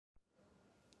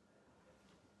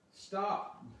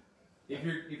stop. If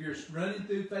you're running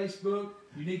through Facebook,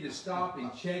 you need to stop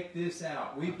and check this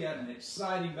out. We've got an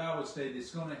exciting Bible study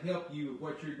that's going to help you with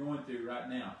what you're going through right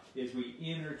now as we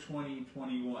enter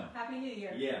 2021. Happy New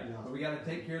Year. Yeah. But we got to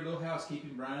take care of a little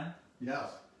housekeeping, Brian.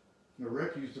 Yes. Now,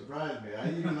 Rick, you surprised me.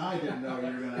 Even I didn't know you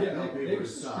were going to help people to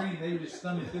stop. They were just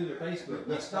thumbing through their Facebook.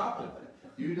 We stopped them.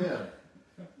 You did.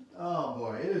 Oh,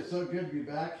 boy. It is so good to be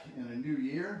back in a new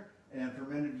year. And for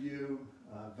many of you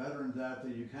veterans out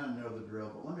there, you kind of know the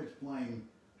drill. But let me explain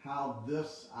how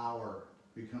this hour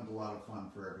becomes a lot of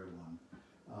fun for everyone.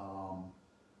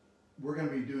 We're going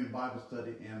to be doing Bible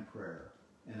study and prayer.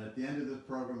 And at the end of this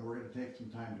program, we're going to take some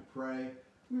time to pray.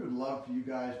 We would love for you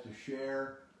guys to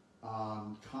share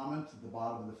comments at the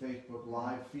bottom of the Facebook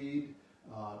Live feed,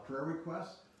 prayer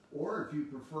requests. Or if you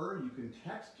prefer, you can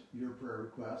text your prayer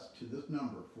request to this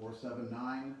number,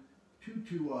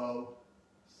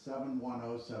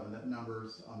 479-220-7107. That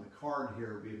number's on the card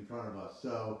here, will be in front of us.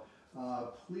 So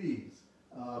please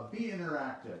be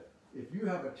interactive. If you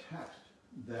have a text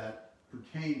that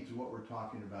pertains to what we're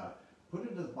talking about, put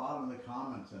it at the bottom of the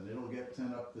comments and it'll get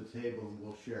sent up to the table and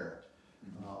we'll share it.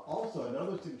 Also,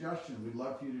 another suggestion we'd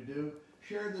love for you to do,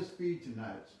 share this feed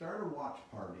tonight. Start a watch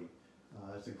party.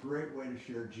 It's a great way to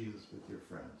share Jesus with your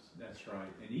friends. That's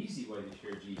right. An easy way to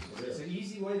share Jesus. It's an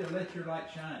easy way to let your light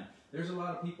shine. There's a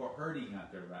lot of people hurting out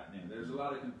there right now. There's a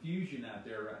lot of confusion out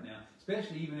there right now,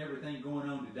 especially even everything going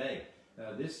on today.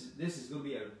 This is going to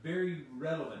be a very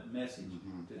relevant message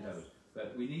to those.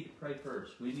 But we need to pray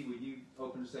first. Wendy, would you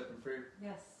open us up in prayer?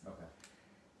 Yes. Okay.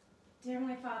 Dear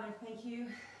Heavenly Father, thank you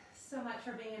so much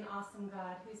for being an awesome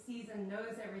God who sees and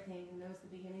knows everything and knows the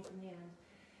beginning from the end.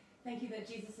 Thank you that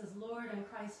Jesus is Lord and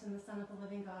Christ and the Son of the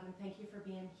living God, and thank you for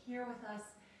being here with us.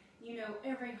 You know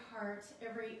every heart,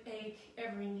 every ache,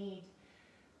 every need.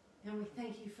 And we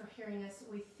thank you for hearing us.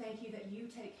 We thank you that you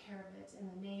take care of it in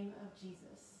the name of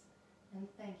Jesus. And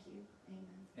thank you.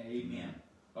 Amen. Amen.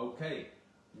 Okay.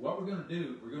 What we're going to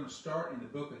do, we're going to start in the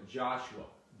book of Joshua.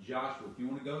 Joshua, if you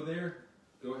want to go there,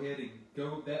 go ahead and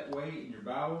go that way in your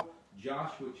Bible.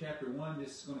 Joshua chapter 1,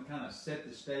 this is going to kind of set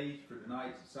the stage for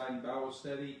tonight's exciting Bible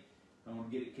study. I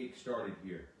want to get it kick-started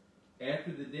here.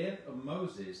 After the death of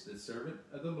Moses, the servant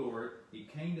of the Lord, it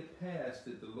came to pass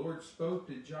that the Lord spoke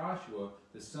to Joshua,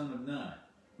 the son of Nun,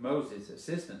 Moses'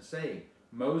 assistant, saying,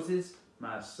 Moses,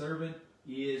 my servant,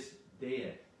 is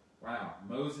dead. Wow,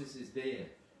 Moses is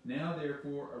dead. Now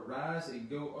therefore arise and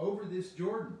go over this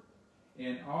Jordan,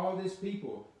 and all this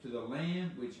people, to the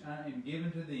land which I am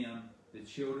giving to them, the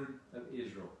children of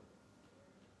Israel.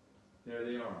 There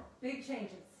they are. Big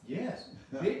changes. Yes,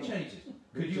 big changes.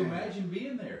 Could you imagine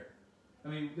being there? I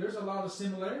mean, there's a lot of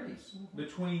similarities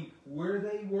between where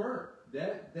they were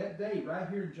that day right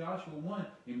here in Joshua 1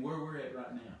 and where we're at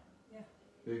right now. Yeah.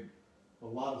 A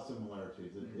lot of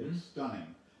similarities. It's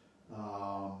stunning.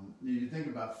 You think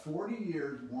about 40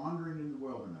 years wandering in the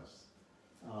wilderness,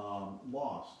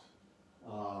 lost,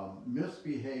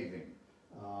 misbehaving,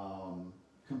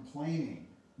 complaining,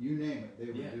 you name it, they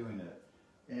were doing it.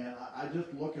 And I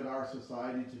just look at our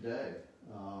society today.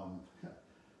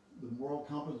 The moral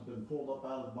compass has been pulled up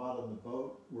out of the bottom of the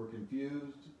boat. We're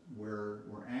confused. We're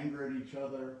angry at each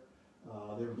other.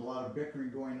 There was a lot of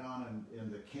bickering going on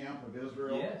in the camp of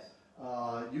Israel. Yes.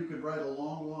 You could write a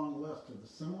long, long list of the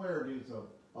similarities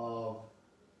of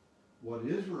what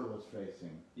Israel is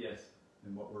facing. Yes.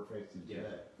 And what we're facing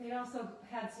today. They also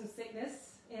had some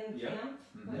sickness in camp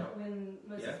when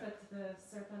Moses put the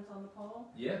serpent on the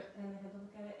pole. Yep. And they had to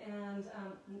look at it. And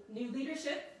new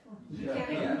leadership. You Yeah.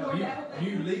 can't ignore that.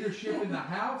 New leadership in the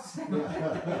house.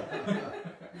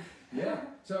 Yeah.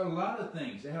 So a lot of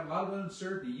things. They have a lot of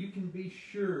uncertainty. You can be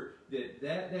sure that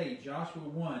day, Joshua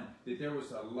 1, that there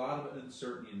was a lot of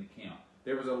uncertainty in the camp.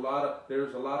 There was a lot of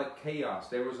chaos.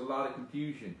 There was a lot of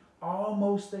confusion.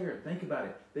 Almost there. Think about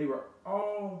it. They were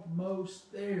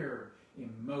almost there,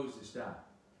 and Moses died.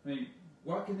 I mean,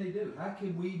 what can they do? How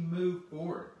can we move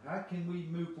forward? How can we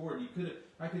move forward?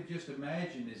 I could just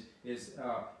imagine as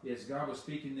God was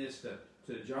speaking this to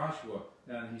Joshua,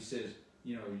 and he says,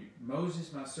 you know,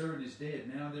 Moses, my servant, is dead.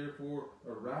 Now therefore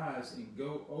arise and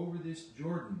go over this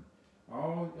Jordan.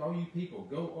 All you people,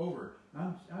 go over.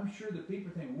 I'm sure the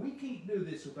people think, we can't do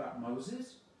this without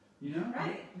Moses. You know?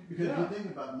 Right. Because if you think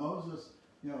about Moses,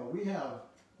 you know, we have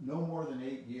no more than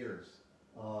 8 years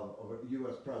of a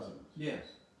U.S. president.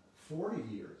 Yes. 40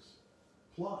 years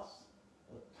plus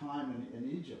of time in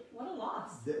Egypt. What a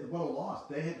loss. What a loss.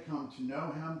 They had come to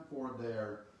know him for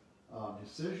their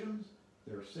decisions,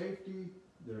 their safety,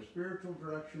 their spiritual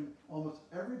direction, almost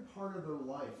every part of their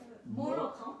life. Moral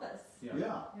compass.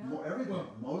 Yeah. Everything.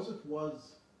 Moses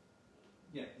was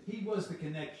Yeah, he was the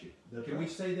connection. That's Can right. we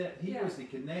say that? He Yeah. was the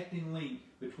connecting link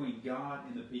between God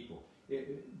and the people.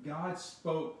 God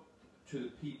spoke to the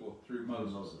people through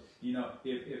Moses. You know,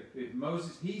 if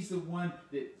Moses, he's the one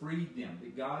that freed them,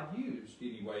 that God used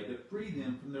anyway, to free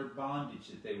them from their bondage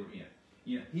that they were in.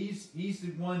 You know, he's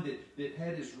the one that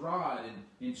had his rod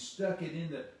and stuck it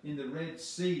in the Red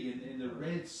Sea, and the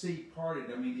Red Sea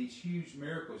parted. I mean, these huge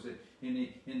miracles and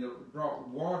brought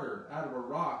water out of a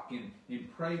rock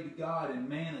and prayed to God, and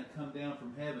manna come down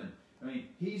from heaven. I mean,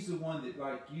 he's the one that,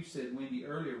 like you said, Wendy,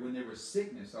 earlier, when there was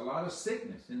sickness, a lot of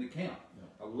sickness in the camp,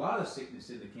 a lot of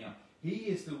sickness in the camp. He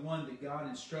is the one that God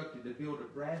instructed to build a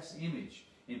brass image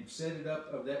and set it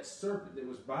up of that serpent that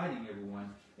was biting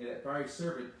everyone, and that fiery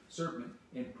serpent,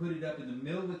 and put it up in the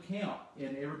middle of the camp,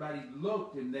 and everybody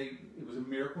looked, and it was a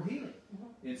miracle healing.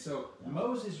 And so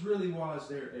Moses really was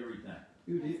their everything.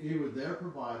 He was their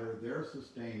provider, their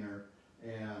sustainer,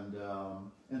 and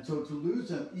so to lose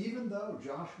him, even though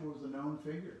Joshua was a known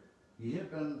figure, he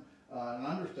had been an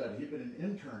understudy, he had been an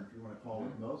intern, if you want to call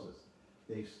it, Moses.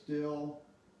 They still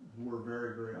were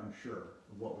very, very unsure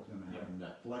of what was going to happen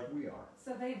next, like we are.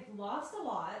 So they've lost a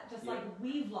lot, just like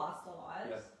we've lost a lot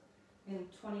Yes. in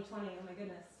 2020. Oh my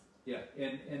goodness. Yeah,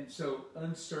 and so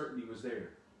uncertainty was there.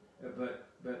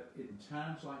 But in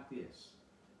times like this,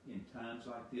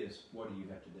 what do you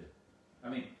have to do? I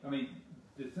mean,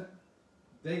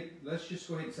 let's just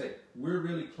go ahead and say we're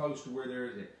really close to where there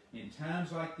is it. In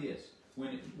times like this, when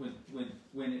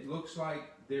it looks like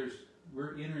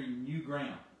we're entering new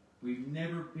ground, we've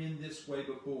never been this way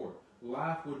before.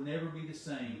 Life will never be the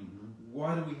same.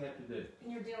 What do we have to do?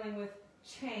 And you're dealing with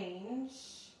change,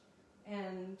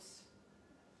 and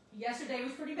yesterday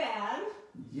was pretty bad.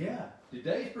 Yeah,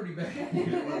 today's pretty bad.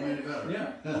 It wasn't any better.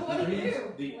 Yeah. What do you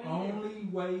do? The only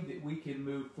way that we can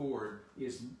move forward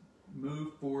is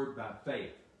move forward by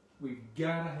faith. We've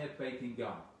got to have faith in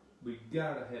God. We've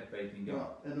got to have faith in God.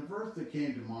 Well, and the verse that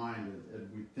came to mind as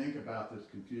we think about this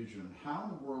confusion and how in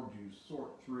the world do you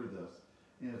sort through this,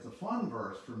 and it's a fun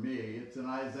verse for me. It's in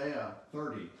Isaiah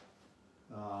 30,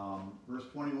 verse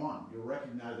 21. You'll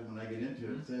recognize it when I get into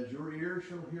it. It says, your ears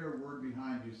shall hear a word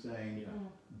behind you saying,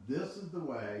 this is the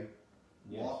way,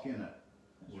 walk in it.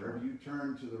 That's Wherever right. you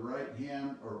turn to the right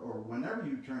hand, or whenever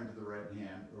you turn to the right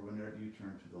hand, or whenever you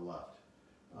turn to the left.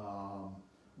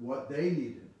 What they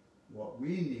needed, what we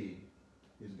need,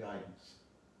 is guidance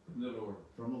From the Lord.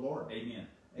 from the Lord. Amen.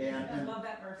 I love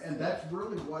that verse. And that's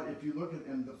really what, if you look at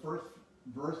in the first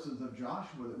verses of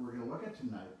Joshua that we're going to look at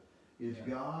tonight, is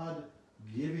God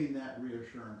giving that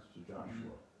reassurance to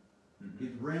Joshua. He's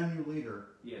a brand new leader,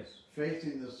 Yes.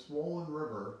 facing this swollen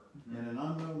river in an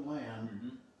unknown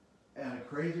land, and a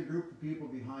crazy group of people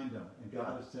behind him. And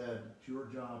God has said, it's your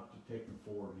job to take them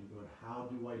forward. And you go, how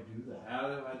do I do that? How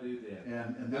do I do that?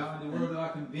 And How in the world do I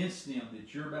convince them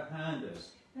that you're behind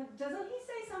us? Now, doesn't he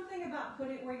say something about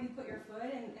put it where you put your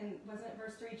foot? And wasn't it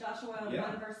verse 3? Joshua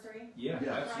 1 verse 3? Yeah,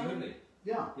 Yeah. absolutely.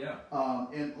 Yeah. Yeah.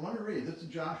 And let me read. This is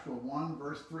Joshua 1,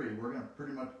 verse 3. We're going to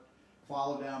pretty much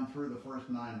follow down through the first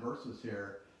 9 verses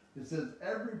here. It says,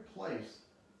 every place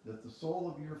that the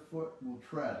sole of your foot will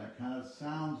tread. It kind of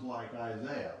sounds like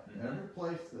Isaiah. Every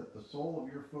place that the sole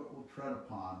of your foot will tread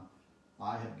upon,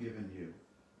 I have given you,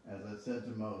 as I said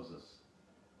to Moses.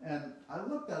 And I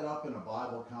looked that up in a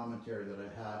Bible commentary that I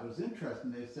had. It was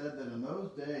interesting. They said that in those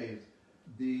days,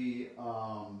 the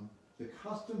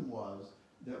custom was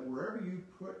that wherever you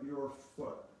put your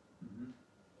foot,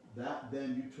 that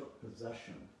then you took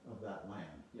possession of that land.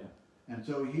 Yeah. And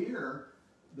so here,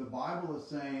 the Bible is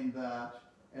saying that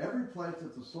every place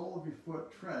that the sole of your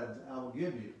foot treads, I will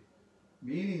give you.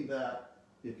 Meaning that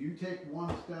if you take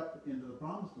one step into the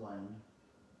promised land,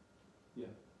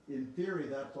 in theory,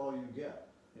 that's all you get.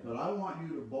 Yeah. But I want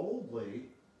you to boldly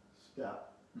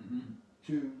step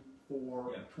 2,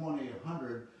 4, 20,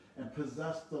 100, and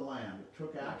possess the land. It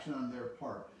took action on their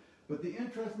part. But the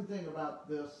interesting thing about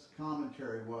this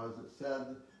commentary was it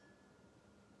said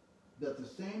that the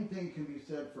same thing can be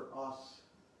said for us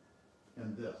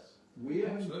in this. We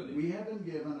have been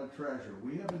given a treasure.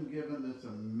 We have been given this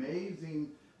amazing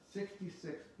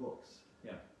 66 books.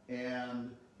 Yeah.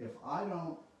 And if I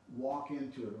don't walk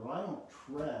into it, if I don't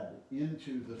tread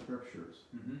into the scriptures,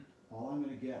 all I'm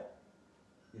going to get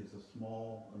is a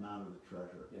small amount of the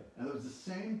treasure. Yeah. And it was the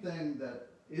same thing that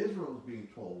Israel was being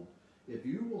told. If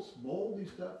you will boldly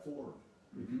step forward,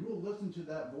 if you will listen to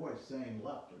that voice saying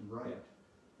left and right,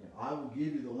 I will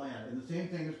give you the land. And the same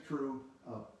thing is true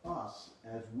of us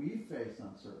as we face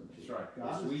uncertainty. That's right.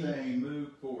 God as is we saying, move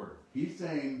forward. He's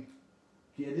saying,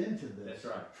 get into this. That's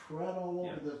right. Tread all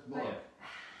over this book,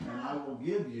 and I will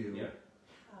give you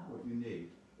what you need.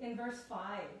 In verse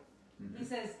 5, he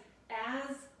says,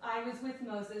 as I was with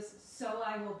Moses, so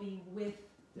I will be with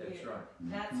you. That's right.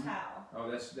 That's how. Oh,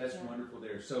 that's Yeah. wonderful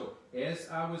there. So as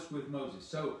I was with Moses,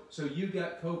 so you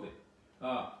got COVID.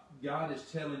 God is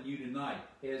telling you tonight,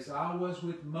 as I was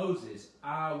with Moses,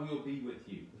 I will be with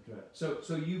you. That's right.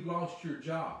 So you've lost your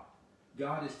job.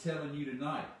 God is telling you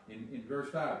tonight in verse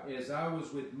 5, as I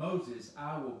was with Moses,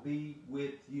 I will be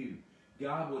with you.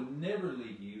 God will never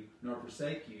leave you nor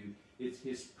forsake you. It's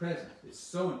His presence. It's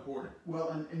so important. Well,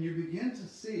 and you begin to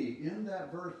see in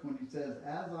that verse when he says,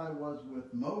 as I was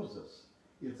with Moses,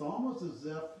 it's almost as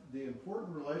if the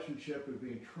important relationship is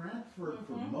being transferred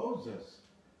from Moses,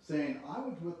 saying, I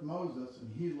was with Moses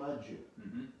and he led you.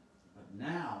 Mm-hmm. But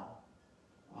now,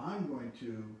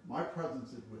 my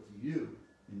presence is with you,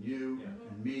 and you,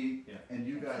 and me, and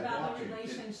you guys About the watching.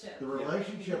 relationship. The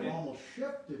relationship almost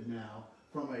shifted now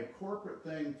from a corporate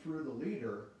thing through the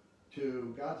leader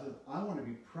to God says, I want to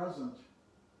be present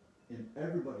in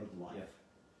everybody's life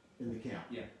in the camp.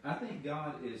 Yeah, I think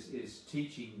God is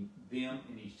teaching them,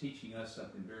 and He's teaching us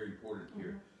something very important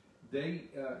here. They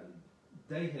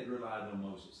had relied on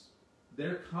Moses.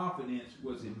 Their confidence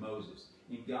was in Moses.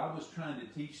 And God was trying to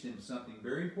teach them something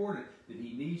very important that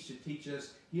He needs to teach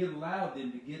us. He allowed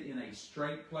them to get in a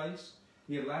straight place.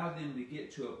 He allowed them to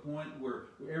get to a point where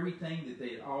everything that they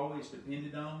had always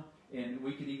depended on, and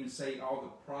we could even say all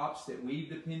the props that we've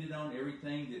depended on,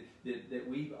 everything that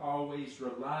we've always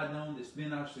relied on that's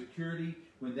been our security,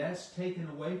 when that's taken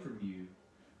away from you,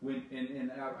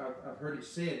 and I've heard it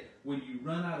said, when you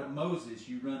run out of Moses,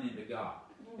 you run into God.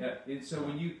 And so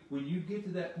when you get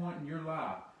to that point in your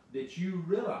life that you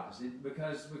realize it,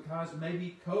 because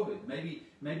maybe COVID,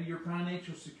 maybe your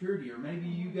financial security, or maybe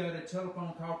you got a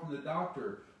telephone call from the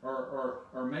doctor,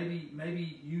 or maybe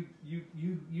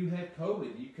you had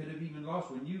COVID, you could have even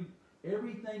lost. When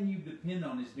everything you depend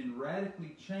on has been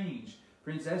radically changed,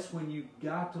 friends, that's when you've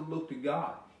got to look to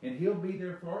God, and He'll be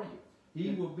there for you.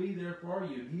 He will be there for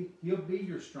you. He'll be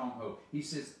your stronghold. He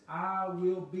says, I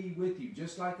will be with you.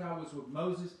 Just like I was with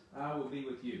Moses, I will be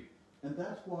with you. And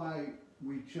that's why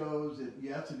we chose it.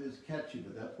 Yes, it is catchy,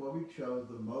 but that's why we chose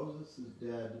the Moses is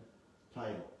Dead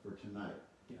title for tonight.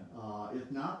 Yeah. It's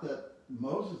not that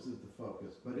Moses is the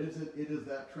focus, but it is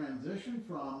that transition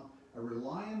from a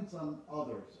reliance on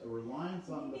others, a reliance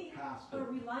on the pastor. A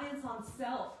reliance on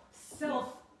self.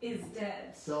 Self is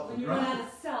dead. Self when you is run right. out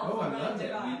of self, Oh, I you run love into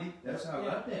that, God. Wendy. That's how I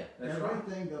love that. That's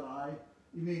Everything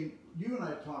that you and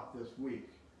I talked this week,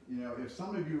 if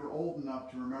some of you are old enough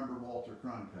to remember Walter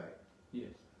Cronkite. Yes.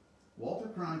 Walter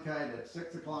Cronkite at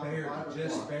 6 o'clock Barely, or 5 o'clock.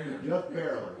 just barely. Just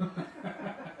barely.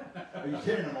 Are you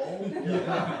kidding? I'm old?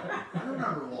 Yeah. I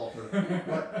remember Walter.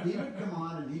 But he would come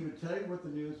on and he would tell you what the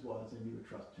news was, and you would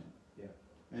trust him.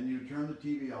 Yeah. And you would turn the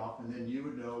TV off, and then you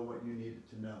would know what you needed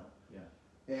to know.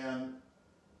 Yeah. And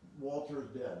Walter is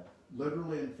dead,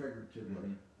 literally and figuratively.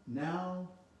 Mm-hmm. Now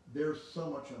there's so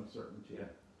much uncertainty. Yeah.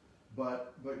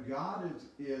 But God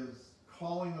is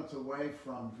calling us away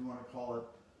from, if you want to call it,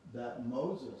 that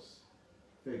Moses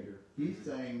figure. He's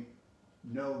saying,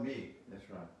 know me. That's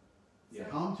right. Yeah.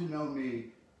 Come to know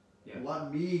me. Yeah.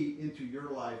 Let me into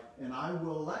your life, and I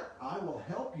will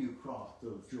help you cross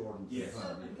those Jordans. Yes.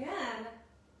 So again,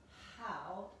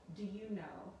 how do you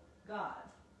know God?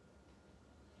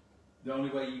 The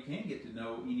only way you can get to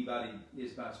know anybody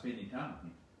is by spending time with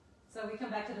Him. So we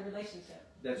come back to the relationship.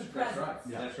 That's The right. presence.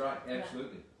 Yeah. That's right.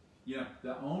 Absolutely.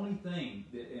 The only thing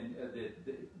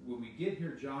that when we get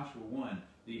here, Joshua 1,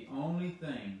 the only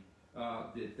thing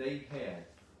that they had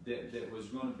that was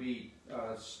going to be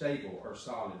stable or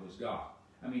solid was God.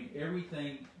 I mean,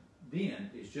 everything then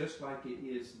is just like it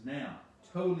is now,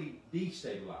 totally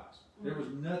destabilized. There was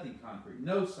nothing concrete,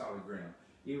 no solid ground.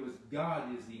 It was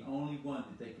God is the only one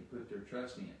that they could put their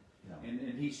trust in. Yeah.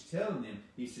 And He's telling them,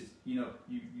 He says, you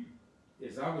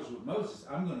as I was with Moses,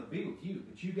 I'm going to be with you,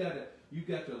 but you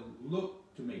got to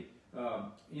look to me.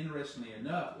 Interestingly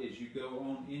enough, as you go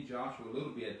on in Joshua a little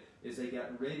bit, as they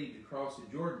got ready to cross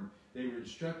the Jordan, they were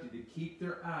instructed to keep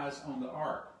their eyes on the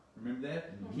ark. Remember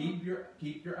that? Mm-hmm.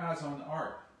 Keep your eyes on the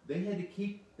ark. They had to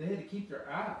keep their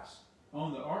eyes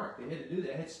on the ark. They had to do that.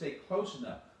 They had to stay close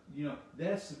enough.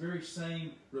 That's the very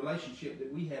same relationship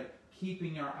that we have,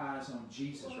 keeping our eyes on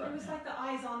Jesus right now. It was like the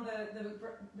eyes on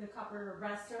the copper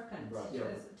brass serpent.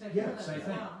 Yeah, same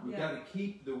thing. We've got to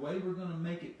keep the way we're going to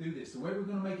make it through this, the way we're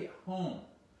going to make it home,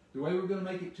 the way we're going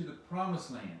to make it to the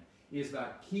promised land is by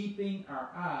keeping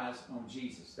our eyes on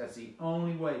Jesus. That's the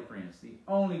only way, friends. The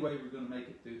only way we're going to make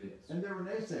it through this. And there were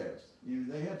naysayers.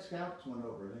 They had scouts went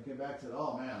over and they came back and said,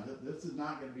 "Oh man, this is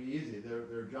not going to be easy.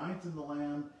 There are giants in the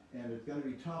land, and it's going to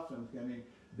be tough." And it's going to be.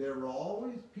 There were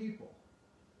always people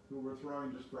who were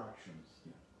throwing distractions.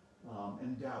 Yeah.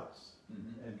 and doubts.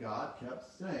 Mm-hmm. And God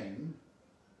kept saying,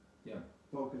 Yeah.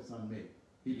 focus on me.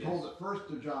 He Yes. told it first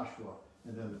to Joshua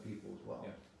and then the people as well.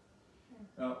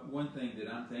 Yeah. One thing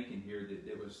that I'm thinking here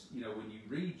that was, when you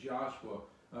read Joshua,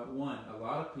 one, a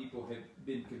lot of people have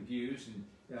been confused, and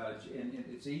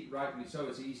it's rightly so.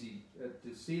 It's easy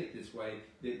to see it this way,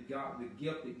 that God, the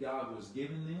gift that God was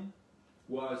giving them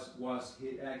was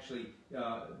actually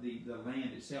the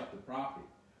land itself, the property.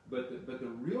 But the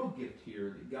real gift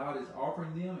here that God is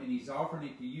offering them, and He's offering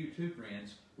it to you too,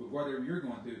 friends, with whatever you're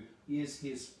going through, is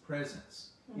His presence.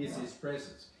 Mm-hmm. Is His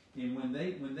presence. And when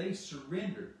they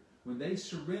surrendered, when they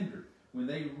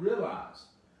realized,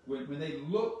 when they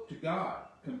looked to God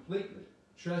completely,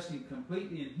 trusting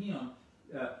completely in Him,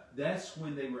 that's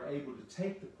when they were able to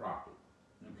take the property.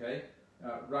 Okay?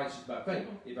 Righteous by faith,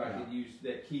 if I could use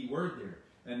that key word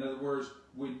there. In other words,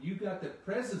 when you got the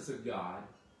presence of God,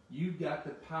 you've got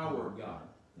the power of God.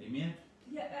 Amen?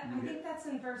 Yeah, I think that's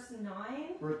in verse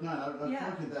 9. Verse 9, I was looking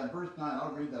at that. Verse 9,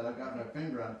 I'll read that. I've got my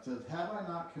finger on it. It says, have I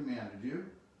not commanded you?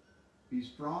 Be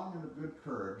strong and of good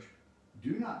courage.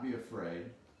 Do not be afraid,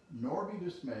 nor be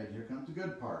dismayed. Here comes the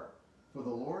good part. For the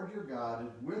Lord your God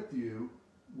is with you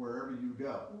wherever you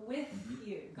go. With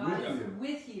you. God is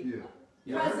with you.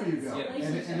 Wherever you go. Yeah.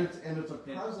 And it's a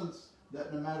presence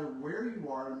that no matter where you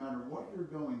are, no matter what you're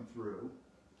going through,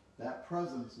 that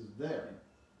presence is there.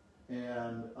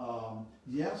 And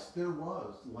yes, there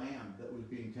was land that was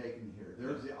being taken here.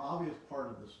 There's the obvious part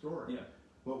of the story. Yeah.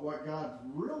 But what God's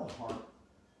real heart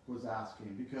was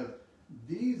asking, because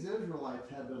these Israelites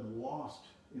had been lost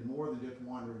in more than just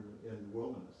wandering in the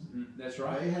wilderness. Mm-hmm. That's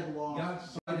right. They had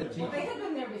lost. Well, they had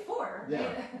been there before.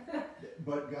 Yeah.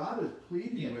 But God is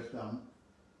pleading with them,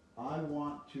 I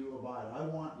want to abide. I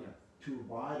want to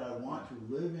abide. I want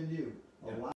to live in you.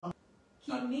 Allow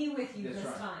Keep me with you this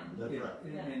right. time. That's right.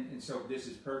 And so this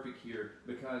is perfect here,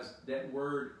 because that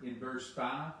word in verse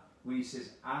 5, when He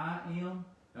says, I am,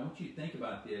 I want you to think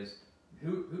about this.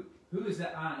 Who is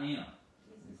that I am?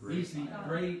 He's the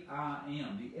great I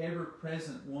am, the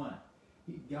ever-present one.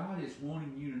 God is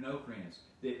wanting you to know, friends,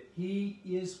 that He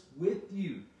is with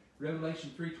you.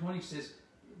 Revelation 3:20 says,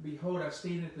 behold, I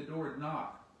stand at the door and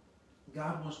knock.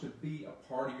 God wants to be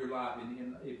a part of your life.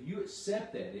 And if you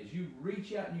accept that, as you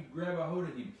reach out and you grab a hold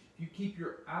of Him, if you keep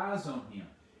your eyes on Him,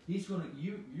 He's going to,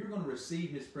 you're going to receive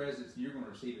His presence, and you're going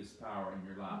to receive His power in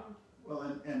your life. Well,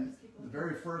 and the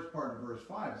very first part of verse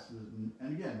 5 says,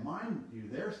 and again, mind you,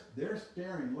 they're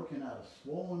staring, looking at a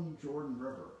swollen Jordan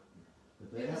River.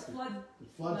 That they have to,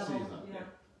 flood level, season. Yeah.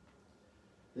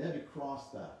 They had to cross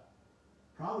that.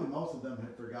 Probably most of them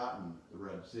had forgotten the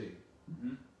Red Sea.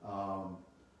 Mm-hmm.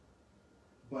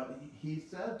 But he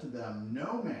said to them,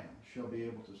 no man shall be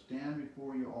able to stand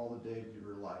before you all the days of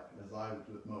your life, as I was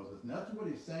with Moses. And that's what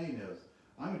he's saying is,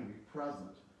 I'm going to be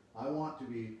present. I want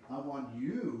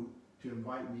you to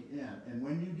invite me in. And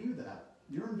when you do that,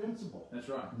 you're invincible. That's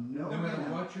right. No matter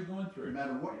what you're going through. No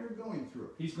matter what you're going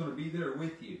through. He's going to be there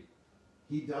with you.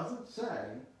 He doesn't say,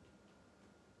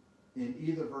 in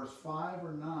either verse 5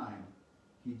 or 9,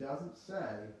 he doesn't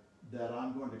say that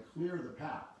I'm going to clear the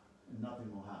path and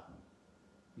nothing will happen.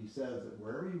 He says that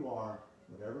wherever you are,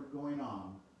 whatever's going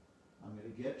on, I'm going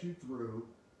to get you through,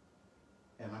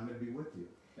 and I'm going to be with you.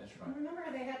 That's right. Remember,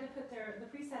 the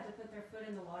priests had to put their foot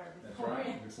in the water before. That's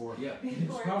right. Before. Yeah. It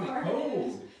was probably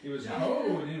cold. It was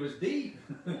cold and it was deep.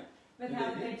 But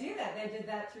how did they do that? They did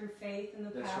that through faith and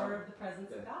the power of the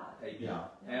presence of God. Yeah.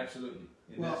 Absolutely.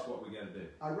 And that's what we got to do.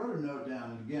 I wrote a note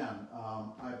down, and again,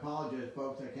 I apologize,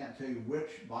 folks, I can't tell you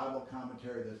which Bible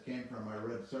commentary this came from. I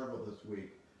read several this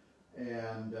week.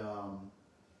 And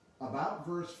about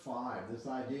verse 5, this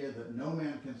idea that no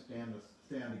man can stand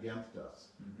against us,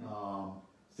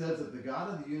 says that the God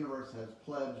of the universe has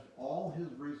pledged all His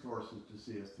resources to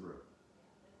see us through.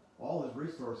 All His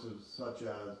resources, such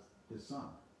as His Son.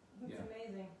 That's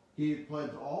amazing. He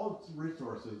pledged all His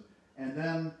resources, and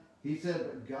then he said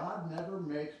that God never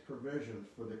makes provisions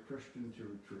for the Christian to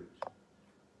retreat.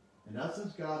 In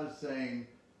essence, God is saying,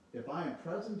 if I am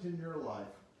present in your life,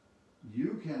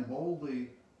 you can boldly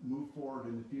move forward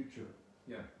in the future,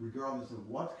 regardless of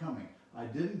what's coming. I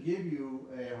didn't give you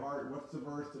a heart, what's the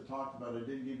verse that talked about, I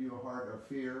didn't give you a heart of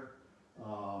fear.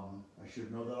 I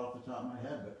should know that off the top of my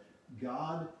head, but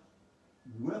God,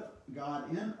 with God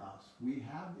in us, we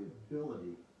have the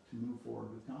ability to move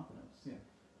forward with confidence. Yeah.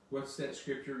 What's that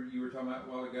scripture you were talking about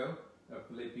a while ago?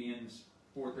 Philippians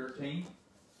 4:13.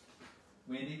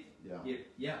 Wendy,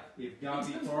 Yeah. if God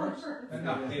be for us,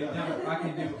 I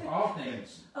can do all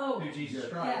things through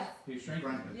Jesus Christ, who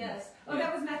strengthens me. Yes. Oh,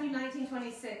 that was Matthew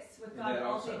 19:26. With God,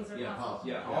 all things are possible.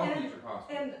 Yeah, all things are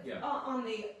possible. And on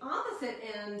the opposite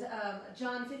end,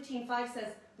 John 15:5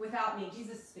 says, "Without me,"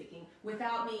 Jesus is speaking,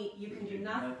 "without me, you can do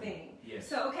nothing." Yes.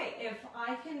 So, okay, if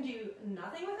I can do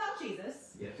nothing without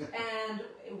Jesus, and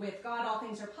with God, all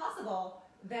things are possible,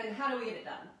 then how do we get it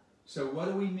done? So what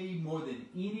do we need more than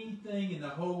anything in the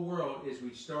whole world as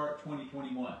we start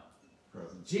 2021?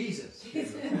 Presence. Jesus.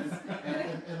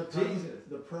 And the presence,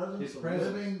 the presence, the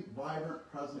living,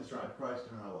 vibrant presence of Christ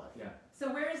in our life. Yeah.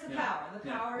 So where is the power? The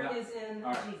power is in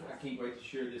Jesus. I can't wait to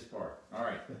share this part. All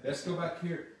right, let's go back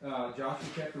here. Joshua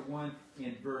chapter 1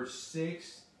 in verse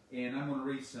 6, and I'm going to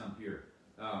read some here.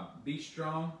 Be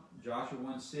strong, Joshua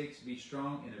 1:6, be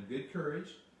strong and of good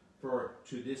courage, for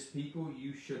to this people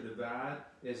you shall divide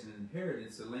as an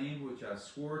inheritance the land which I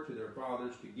swore to their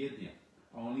fathers to give them.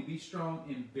 Only be strong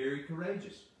and very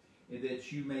courageous, and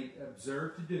that you may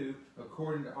observe to do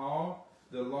according to all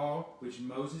the law which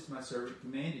Moses my servant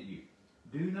commanded you.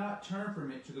 Do not turn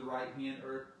from it to the right hand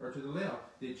or to the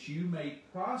left, that you may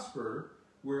prosper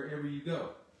wherever you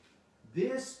go.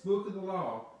 This book of the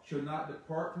law shall not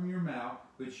depart from your mouth,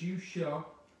 but you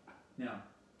shall. Now,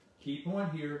 keep on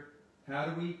here. How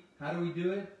do we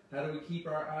do it? How do we keep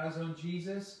our eyes on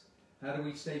Jesus? How do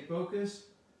we stay focused?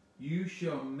 You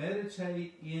shall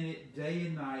meditate in it day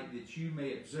and night, that you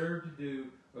may observe to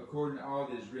do according to all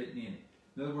that is written in it.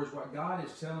 In other words, what God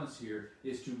is telling us here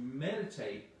is to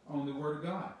meditate on the Word of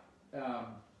God.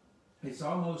 It's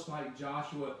almost like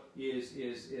Joshua is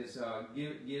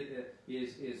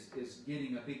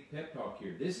getting a big pep talk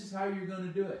here. This is how you're going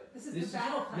to do it. This is the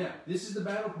battle plan. Yeah, this is the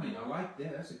battle plan. I like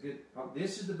that. That's a good.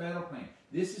 This is the battle plan.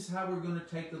 This is how we're going to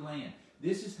take the land.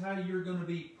 This is how you're going to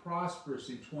be prosperous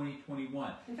in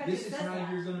 2021. In fact, this is how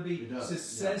you're going to be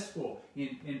successful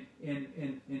in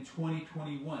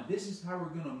 2021. This is how we're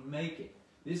going to make it.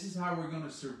 This is how we're going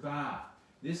to survive.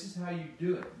 This is how you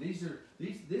do it.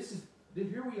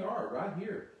 Here we are, right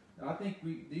here. I think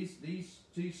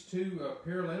these two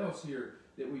parallels here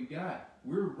that we've got.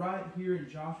 We're right here in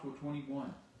Joshua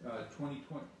 21.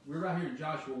 2020. We're right here in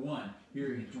Joshua 1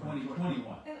 here in 2021.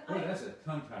 Boy, that's a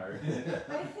tongue tire.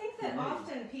 I think that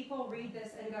often people read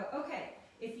this and go, okay,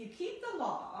 if you keep the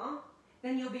law,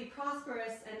 then you'll be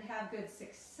prosperous and have good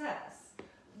success.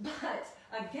 But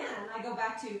again, I go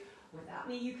back to, without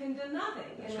me you can do nothing.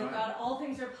 That's and with right. God all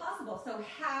things are possible. So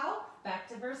how? Back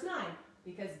to verse 9.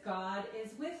 Because God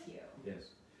is with you.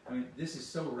 Yes. I mean, this is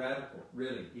so radical,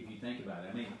 really, if you think about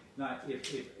it. I mean, not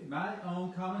if my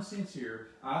own common sense here,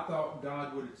 I thought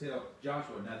God would tell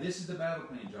Joshua, now this is the battle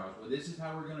plan, Joshua. This is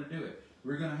how we're going to do it.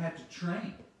 We're going to have to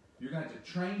train. You're going to have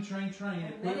to train.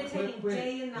 And meditating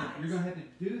day and night. You're going to have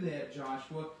to do that,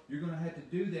 Joshua. You're going to have to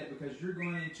do that because you're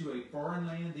going into a foreign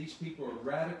land. These people are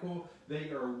radical. They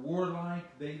are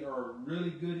warlike. They are really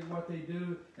good at what they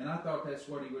do. And I thought that's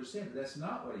what he would have said, but that's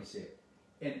not what he said.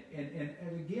 And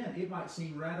again, it might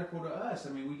seem radical to us. I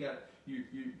mean, we got you.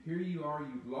 Here you are.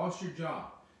 You've lost your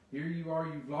job. Here you are.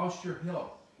 You've lost your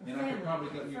health. And I could probably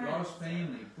go. You lost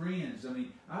family, friends. I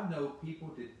mean, I know people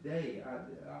today.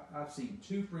 I've seen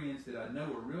two friends that I know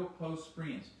are real close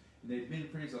friends. And they've been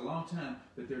friends a long time,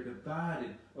 but they're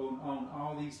divided on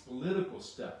all these political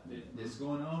stuff that's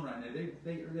going on right now.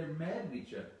 They're mad at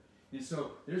each other, and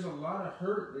so there's a lot of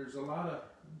hurt. There's a lot of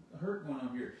hurt going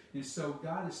on here. And so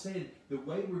God is saying the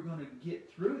way we're going to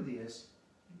get through this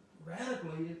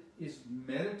radically is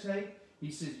meditate.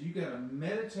 He says you got to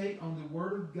meditate on the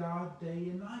Word of God day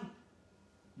and night.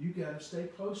 You got to stay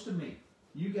close to me.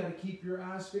 You got to keep your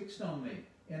eyes fixed on me.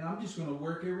 And I'm just going to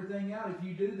work everything out if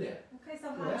you do that. Okay, so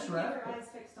how do you keep your eyes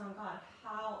fixed on God?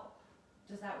 How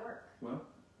does that work? Well,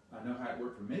 I know how it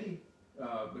worked for me.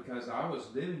 Because I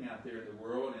was living out there in the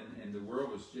world, and the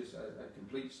world was just a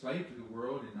complete slave to the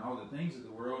world and all the things of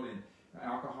the world, and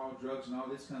alcohol, drugs, and all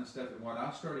this kind of stuff. And what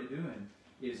I started doing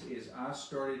is I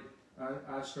started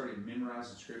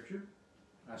memorizing Scripture.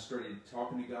 I started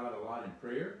talking to God a lot in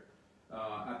prayer.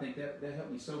 I think that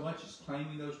helped me so much, is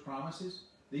claiming those promises.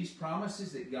 These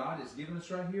promises that God has given us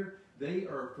right here, they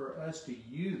are for us to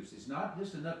use. It's not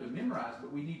just enough to memorize,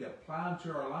 but we need to apply them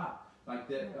to our life. Like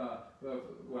that,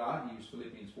 I use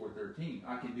Philippians 4:13.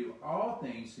 I can do all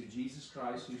things through Jesus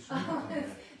Christ who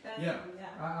strengthens me.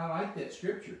 I like that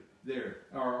scripture there.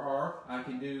 Or I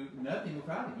can do nothing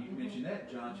without Him. You mentioned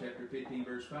that, John chapter 15,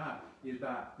 verse 5, is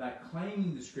by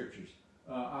claiming the scriptures.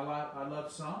 I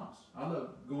love Psalms. I love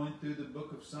going through the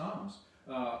book of Psalms.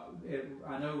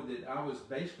 I know that I was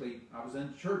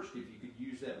unchurched, if you could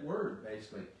use that word,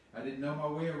 basically. I didn't know my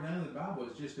way around the Bible.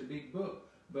 It's just a big book.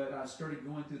 but I started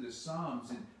going through the Psalms,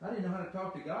 and I didn't know how to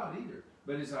talk to God either.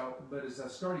 But as I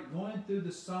started going through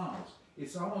the Psalms,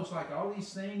 it's almost like all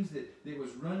these things that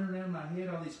was running around my head,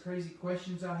 all these crazy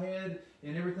questions I had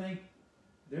and everything,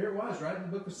 there it was, right in the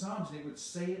book of Psalms, and it would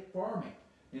say it for me.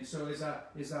 And so as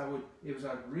I would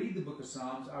read the book of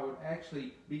Psalms, I would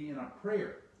actually be in a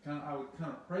prayer. I would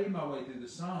kind of pray my way through the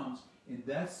Psalms, and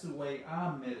that's the way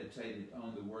I meditated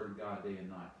on the Word of God day and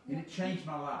night. And it changed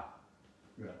my life.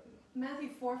 Yeah. Matthew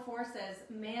 4:4 says,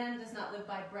 "Man does not live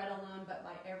by bread alone, but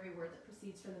by every word that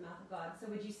proceeds from the mouth of God." So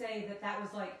would you say that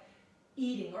was like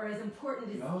eating, or as important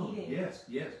as eating? Yes,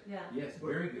 yes, yeah, yes.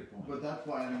 Very good point. But that's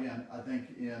why, and again, I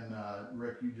think in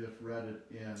Rick, you just read it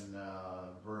in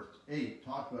verse 8,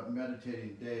 talked about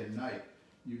meditating day and night.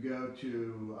 You go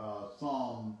to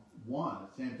Psalm 1,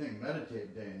 same thing,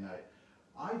 meditate day and night.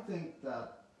 I think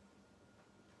that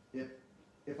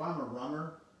if I'm a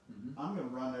runner, I'm going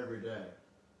to run every day.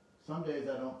 Some days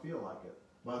I don't feel like it.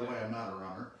 By the way, I'm not a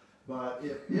runner. But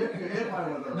if I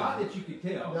was a runner, not that you could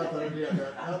tell. Not that you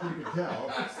could tell.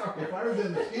 If I was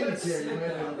in the skinny kid, you may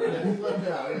have slipped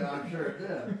out. Yeah, I'm sure it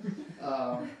did.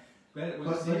 But if I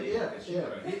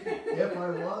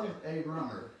was a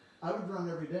runner, I would run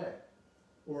every day,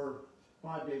 or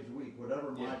 5 days a week,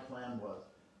 whatever my plan was.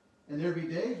 And there'd be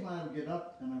days when I would get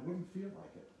up and I wouldn't feel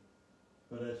like it,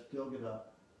 but I'd still get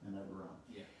up and I'd run.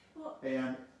 Yeah. Well,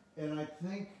 and I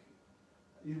think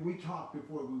we talked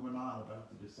before we went on about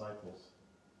the disciples.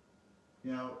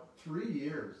 3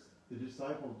 years the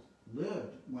disciples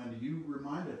lived, when you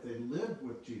remind us, they lived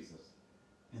with Jesus,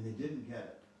 and they didn't get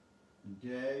it. And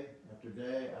day after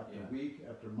week,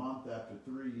 after month, after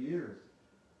 3 years,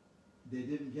 they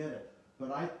didn't get it.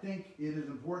 But I think it is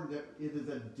important that it is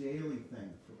a daily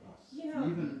thing for us.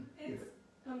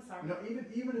 I'm sorry.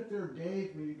 Even if there are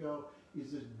days where you go,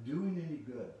 is this doing any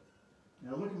good?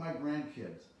 Now look at my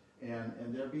grandkids, and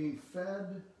they're being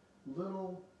fed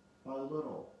little by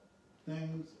little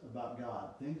things about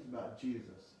God, things about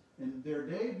Jesus. And there are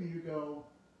days when you go,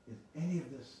 is any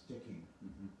of this sticking?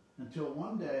 Mm-hmm. Until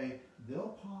one day,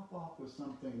 they'll pop off with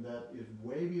something that is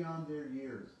way beyond their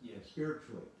years,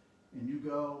 spiritually. And you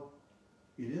go,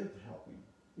 it is helping.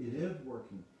 It is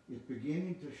working. It's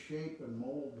beginning to shape and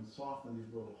mold and soften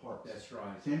these little hearts. That's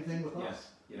right. Same thing with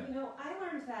us. Yeah. I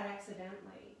learned that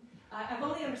accidentally. I've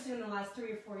only understood in the last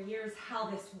 3 or 4 years how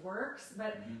this works,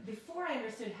 but before I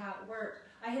understood how it worked,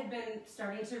 I had been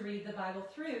starting to read the Bible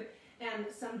through, and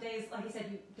some days, like I said,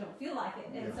 you don't feel like it,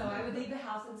 and so I would leave the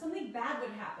house and something bad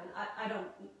would happen. I don't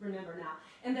remember now.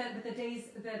 But the days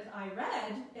that I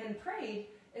read and prayed,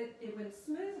 it went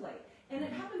smoothly. And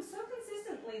it happened so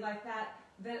consistently like that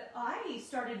I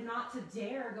started not to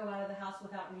dare go out of the house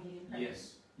without reading and praying.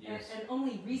 Yes. And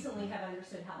only recently have I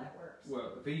understood how that works.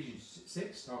 Well, Ephesians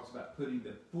 6 talks about putting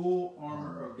the full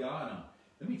armor of God on.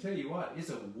 Let me tell you what, it's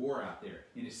a war out there.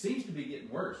 And it seems to be getting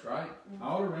worse, right? Mm-hmm.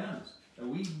 All around us. And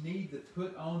we need to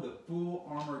put on the full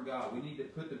armor of God. We need to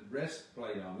put the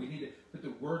breastplate on. We need to put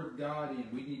the Word of God in.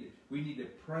 We need to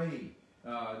pray.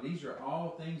 These are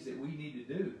all things that we need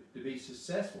to do to be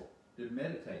successful, to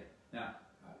meditate. Now,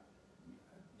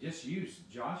 just use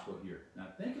Joshua here. Now,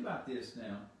 think about this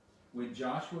now. When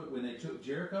they took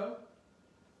Jericho,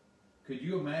 could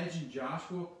you imagine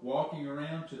Joshua walking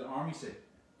around to the army and say,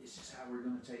 this is how we're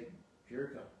going to take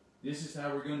Jericho. This is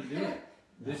how we're going to do it.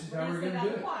 This is how we're going to do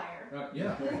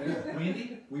it.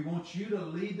 Wendy, we want you to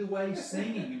lead the way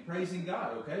singing and praising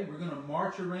God, okay? We're going to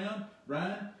march around.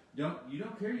 Brian, you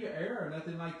don't carry your arrow or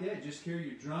nothing like that. Just carry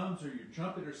your drums or your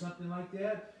trumpet or something like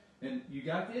that. And you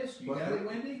got this? You got it,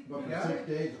 Wendy? But for 6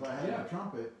 days, if I had a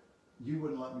trumpet, you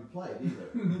wouldn't let me play it either.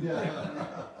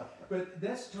 But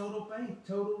that's total faith,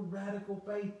 total radical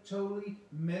faith, totally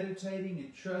meditating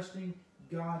and trusting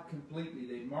God completely.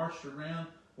 They marched around,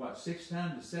 6th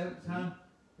time, the 7th time?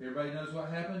 Everybody knows what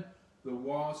happened? The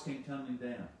walls came tumbling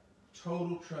down.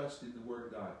 Total trust in the Word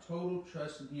of God. Total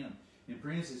trust in Him. And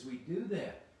friends, as we do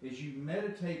that, as you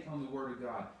meditate on the Word of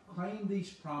God, claim these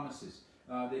promises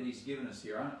that He's given us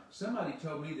here. Somebody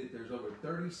told me that there's over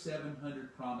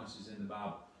 3,700 promises in the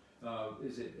Bible.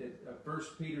 Is it 1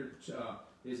 Peter?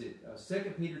 Is it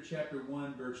 2 Peter chapter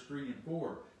 1 verse 3 and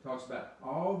 4 talks about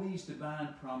all these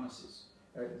divine promises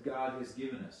God has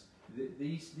given us.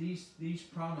 These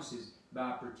promises,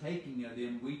 by partaking of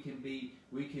them, we can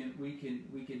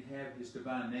have His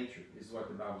divine nature, is what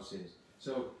the Bible says.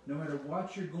 So no matter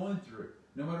what you're going through,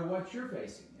 no matter what you're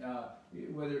facing,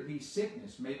 whether it be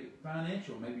sickness, maybe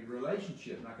financial, maybe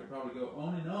relationship, and I could probably go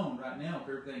on and on right now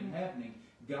for everything happening,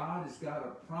 God has got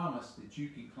a promise that you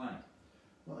can claim.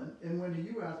 Well, and when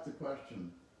you ask the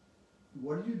question,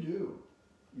 what do you do,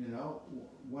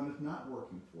 when it's not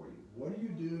working for you? What do you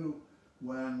do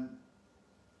when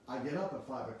I get up at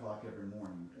 5 o'clock every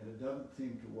morning and it doesn't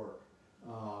seem to work.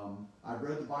 I've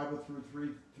read the Bible through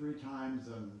three times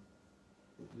and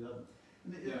it doesn't.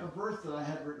 And a verse that I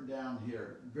had written down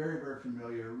here, very, very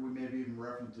familiar, we maybe even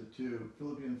reference it to,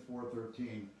 Philippians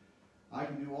 4:13. I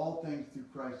can do all things through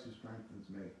Christ who strengthens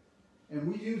me.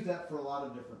 And we use that for a lot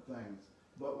of different things.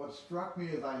 But what struck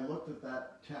me as I looked at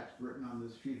that text written on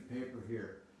this sheet of paper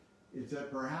here, is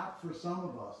that perhaps for some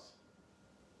of us,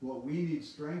 what we need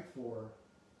strength for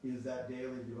is that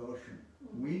daily devotion.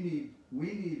 We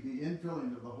need the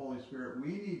infilling of the Holy Spirit. We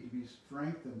need to be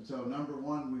strengthened. So number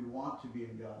one, we want to be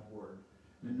in God's Word.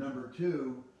 And number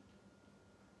two,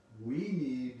 we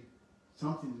need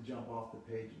something to jump off the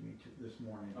page of me this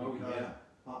morning. Oh, yeah.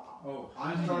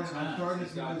 I'm starting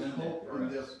to lose hope in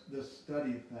this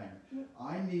study thing.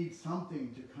 I need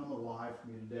something to come alive for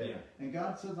me today. Yeah. And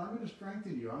God says, I'm going to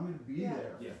strengthen you. I'm going to be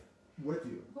there with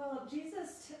you. Well,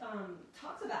 Jesus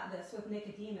talks about this with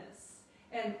Nicodemus.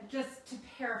 And just to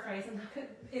paraphrase,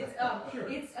 it's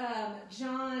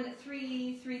John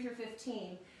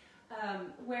 3:3-15,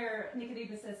 where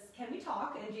Nicodemus says, "Can we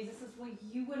talk?" And Jesus says, "Well,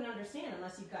 you wouldn't understand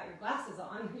unless you've got your glasses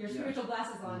on, your spiritual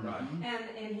glasses on." Right.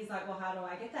 And he's like, "Well, how do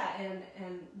I get that?"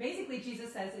 And basically,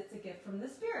 Jesus says it's a gift from the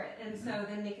Spirit. And so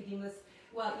then Nicodemus,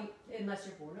 well, unless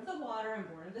you're born of the water and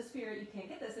born of the Spirit, you can't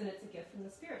get this, and it's a gift from the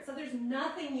Spirit. So there's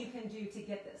nothing you can do to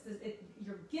get this.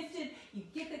 You're gifted, you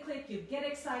get the click, you get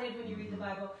excited when you read the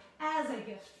Bible as a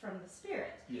gift from the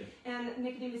Spirit. Yeah. And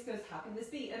Nicodemus goes, how can this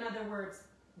be? In other words,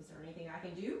 is there anything I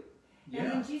can do? Yeah.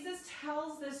 And then Jesus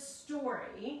tells this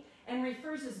story and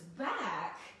refers us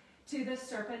back to the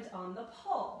serpent on the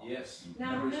pole. Yes.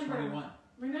 Now Numbers 21.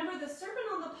 remember the serpent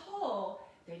on the pole.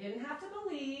 They didn't have to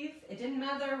believe. It didn't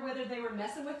matter whether they were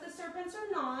messing with the serpents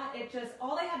or not. It just,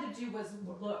 all they had to do was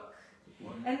look.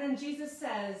 And then Jesus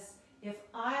says, if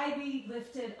I be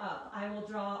lifted up, I will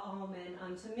draw all men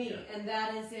unto me. Yeah. And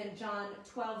that is in John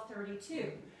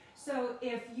 12:32. So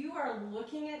if you are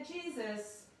looking at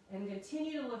Jesus and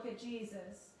continue to look at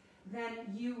Jesus,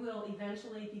 then you will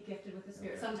eventually be gifted with the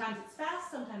Spirit. Okay. Sometimes it's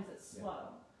fast, sometimes it's slow.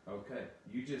 Okay.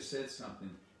 You just said something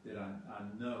that I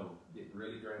know that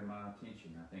really grabbed my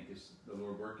attention. I think it's the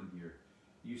Lord working here.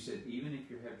 You said, even if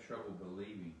you have trouble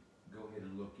believing, go ahead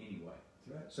and look anyway.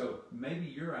 That's right. So maybe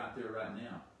you're out there right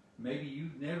now. Maybe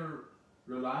you've never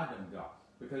relied on God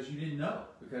because you didn't know,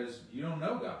 because you don't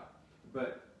know God.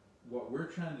 But what we're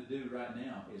trying to do right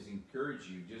now is encourage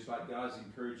you, just like God's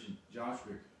encouraging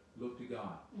Joshua, look to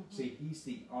God. See, He's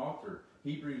the author.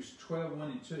 Hebrews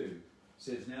 12:1-2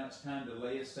 says, now it's time to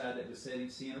lay aside that besetting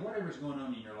sin, or whatever's going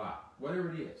on in your life,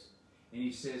 whatever it is. And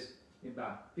he says,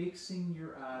 by fixing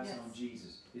your eyes on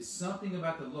Jesus. It's something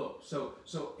about the look.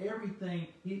 So everything,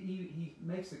 he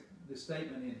makes the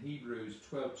statement in Hebrews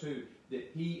 12:2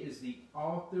 that he is the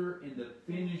author and the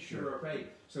finisher of faith.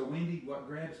 So Wendy, what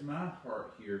grabs my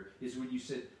heart here is when you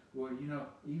said, well,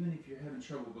 even if you're having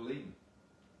trouble believing,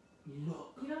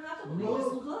 look. You don't have to believe,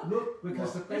 just look. Look,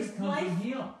 because the faith comes from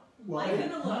Him. Life in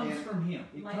the It look. comes from Him.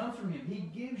 It comes from Him.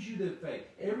 He gives you the faith.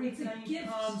 Everything gift.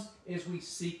 comes as we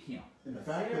seek Him. And the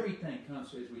fact that, Everything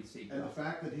comes as we seek Him. and the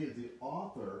fact that He is the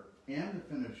author and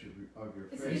the finisher of your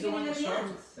It's faith He's the one that beginning starts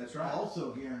and it. That's right.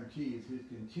 also guarantees His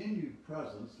continued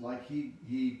presence, like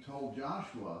he told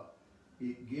Joshua.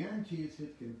 It guarantees His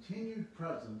continued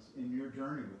presence in your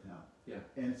journey with Him. Yeah.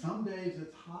 And some days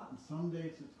it's hot and some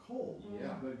days it's cold.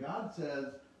 Yeah. But God says,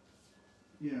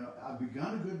 I've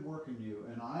begun a good work in you,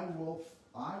 and I will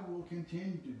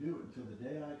continue to do it until the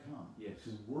day I come. Yes.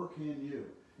 To work in you.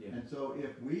 Yeah. And so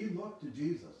if we look to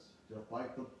Jesus, just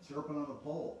like the serpent on the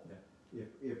pole,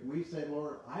 if we say,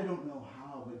 Lord, I don't know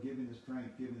how, but give me the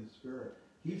strength, give me the Spirit.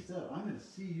 He said, I'm going to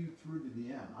see you through to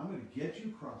the end. I'm going to get you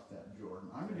across that Jordan.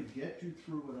 I'm going to get you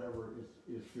through whatever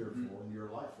is fearful in your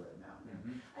life right now.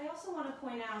 I also want to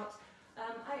point out,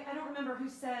 I don't remember who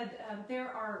said there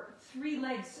are 3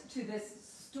 legs to this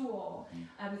stool.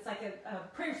 It's like a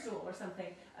prayer stool or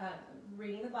something.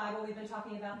 Reading the Bible, we've been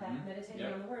talking about that, meditating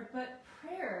on the Word. But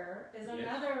prayer is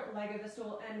another leg of the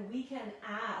stool, and we can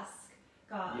ask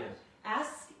God. Yes.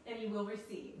 Ask and you will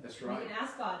receive. That's right. We can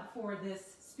ask God for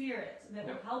this Spirit that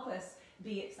will help us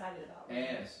be excited about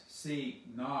it. Ask, seek,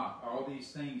 knock, all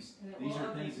these things. And it These will are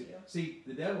open things to that, you. see,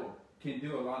 the devil can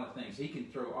do a lot of things. He can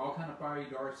throw all kind of fiery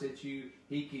darts at you.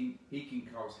 He can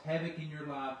cause havoc in your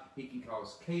life. He can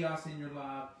cause chaos in your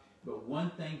life. But one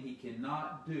thing he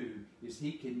cannot do is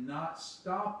he cannot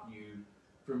stop you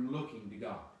from looking to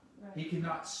God. Right. He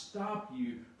cannot stop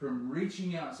you from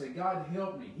reaching out and say, God,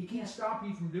 help me. He can't stop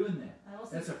you from doing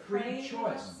that. That's a free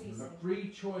choice. A free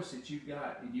choice that you've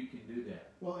got, and you can do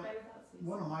that. Well,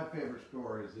 one of my favorite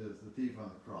stories is the thief on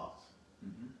the cross.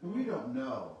 And we don't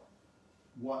know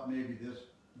what maybe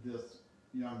this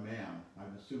young man,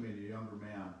 I'm assuming a younger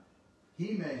man,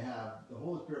 he may have, the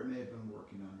Holy Spirit may have been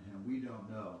working on him. We don't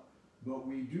know. But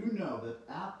we do know that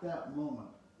at that moment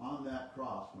on that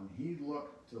cross, when he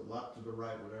looked to the left, to the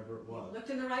right, whatever it was. Looked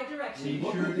in the right direction. He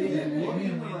sure did. Looked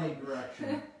in the right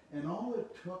direction. And all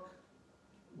it took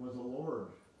was a Lord.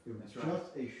 It was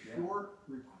just a short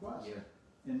request.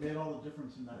 And made all the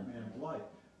difference in that man's life.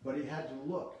 But he had to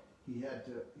look. He had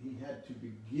to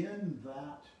begin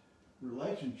that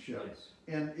relationship. Yes.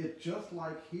 And it's just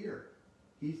like here.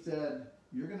 He said,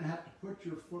 you're going to have to put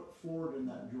your foot forward in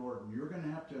that Jordan. You're going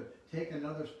to have to take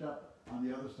another step on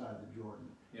the other side of the Jordan.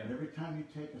 Yeah. And every time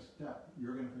you take a step,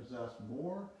 you're going to possess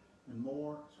more and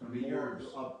more. It's going to be yours.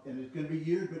 And it's going to be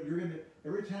yours, but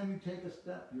every time you take a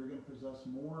step, you're going to possess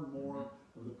more and more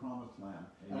of the promised land.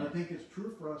 Amen. And I think it's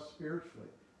true for us spiritually.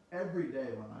 Every day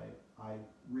when I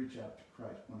reach out to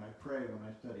Christ, when I pray, when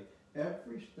I study,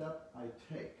 every step I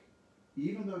take,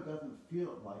 even though it doesn't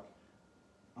feel like,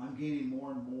 I'm gaining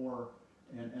more and more,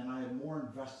 and I am more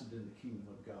invested in the kingdom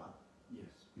of God. Yes.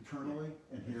 Eternally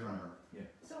and here on earth. Yeah.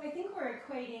 So I think we're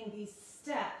equating these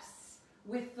steps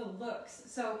with the looks.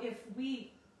 So if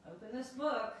we open this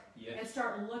book and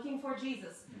start looking for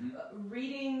Jesus,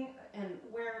 reading, and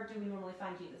where do we normally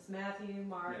find Jesus? Matthew,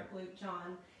 Mark, Luke,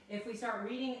 John. If we start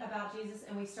reading about Jesus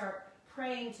and we start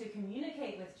praying to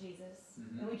communicate with Jesus,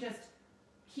 and we just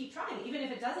keep trying, even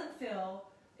if it doesn't feel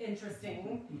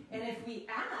interesting, and if we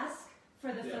ask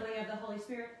for the filling of the Holy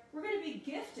Spirit, we're going to be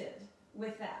gifted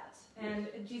with that. And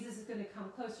Jesus is going to come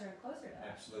closer and closer to us.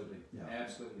 Absolutely. Yeah.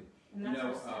 Absolutely. And You that's know,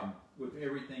 our step. with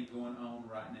everything going on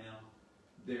right now,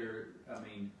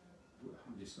 I'm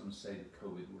just going to say the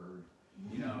COVID word.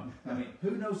 You know,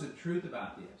 who knows the truth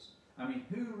about this?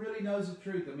 Who really knows the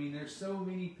truth? There's so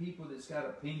many people that's got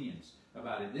opinions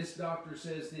about it. This doctor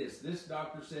says this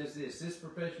doctor says this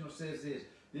professional says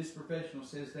this professional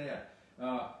says that.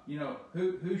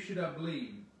 Who should I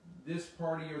believe? This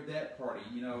party or that party?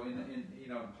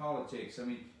 In politics.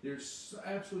 There's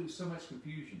absolutely so much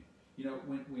confusion.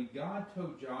 When God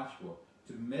told Joshua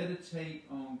to meditate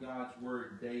on God's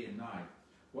word day and night,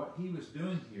 what he was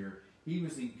doing here, he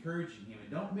was encouraging him, and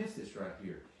don't miss this right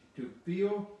here, to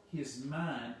fill his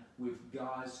mind with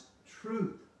God's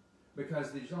truth.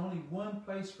 Because there's only one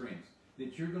place, friends,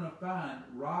 that you're going to find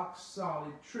rock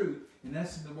solid truth, and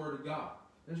that's in the Word of God.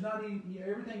 There's not any,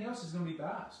 everything else is going to be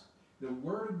biased. The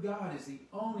Word of God is the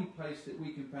only place that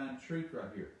we can find truth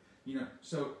right here.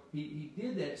 So he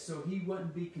did that so he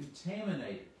wouldn't be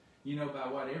contaminated, by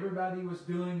what everybody was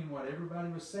doing and what everybody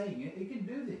was saying. It can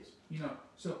do this,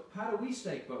 So how do we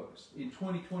stay focused in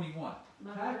 2021?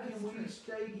 How can we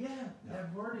stay?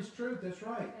 That word is truth. That's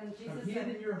right. And Jesus Hid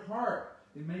said, in your heart,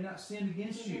 it may not sin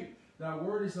against you. Thy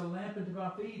word is a lamp unto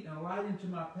my feet and a light into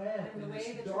my path and the in way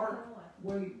this that dark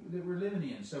way that we're living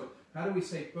in. So how do we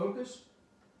stay focused?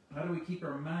 How do we keep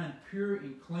our mind pure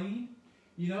and clean?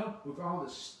 With all the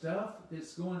stuff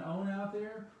that's going on out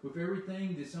there, with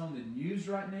everything that's on the news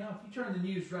right now. If you turn the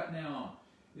news right now on,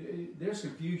 there's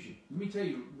confusion. Let me tell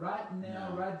you, right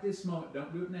now, right this moment,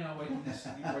 don't do it now, wait till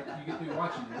you get through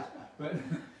watching this. But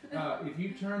if you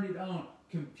turned it on,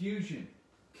 confusion,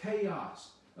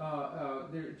 chaos,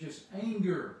 there just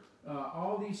anger,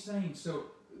 all these things.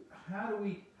 So how do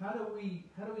we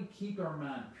keep our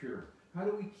mind pure? How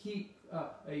do we keep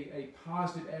a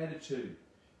positive attitude?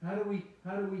 How do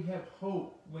we have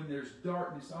hope when there's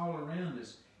darkness all around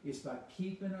us? It's by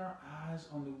keeping our eyes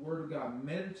on the Word of God,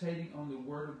 meditating on the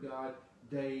Word of God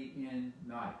day and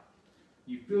night.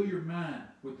 You fill your mind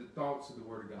with the thoughts of the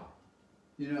Word of God.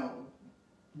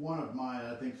 One of mine,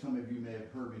 I think some of you may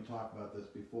have heard me talk about this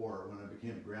before when I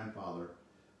became a grandfather,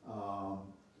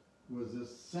 was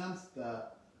this sense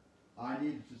that I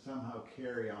needed to somehow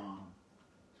carry on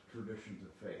traditions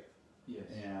of faith. Yes.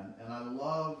 And I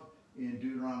love in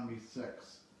Deuteronomy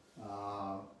 6,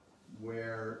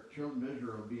 where children of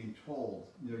Israel are being told,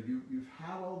 you've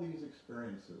had all these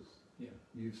experiences. Yeah.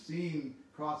 You've seen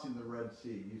crossing the Red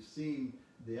Sea. You've seen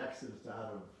the Exodus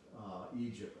out of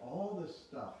Egypt. All this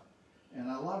stuff. And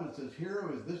I love it. It says,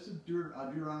 this is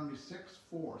Deuteronomy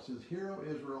 6:4. It says, Hear, O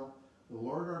Israel, the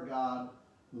Lord our God,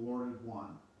 the Lord is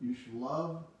one. You should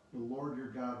love the Lord your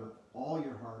God with all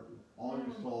your heart, with all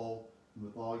your soul, and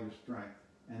with all your strength.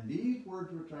 And these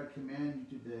words which I command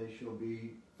you today shall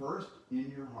be first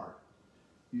in your heart.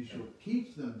 You shall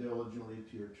teach them diligently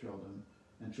to your children,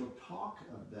 and shall talk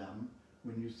of them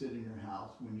when you sit in your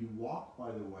house, when you walk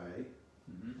by the way,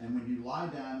 and when you lie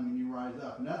down, when you rise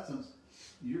up. In essence,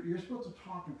 you're supposed to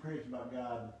talk and praise about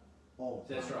God all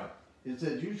the time. That's right. It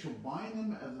says, you shall bind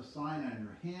them as a sign on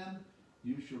your hand,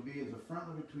 You shall be as a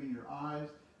frontlet between your eyes.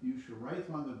 You shall write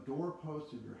them on the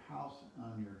doorposts of your house,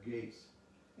 on your gates.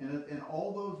 And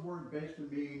all those words basically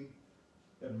mean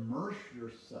immerse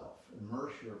yourself,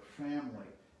 immerse your family.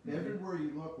 Mhm. Everywhere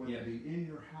you look, whether Yes. it be in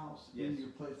your house, Yes. in your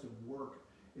place of work,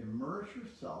 immerse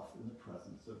yourself in the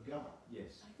presence of God.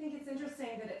 Yes. I think it's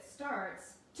interesting that it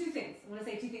starts, two things. I want to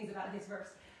say two things about his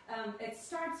verse. It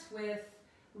starts with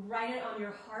write it on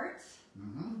your heart,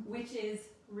 Mm-hmm. which is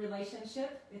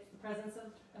relationship. It's the presence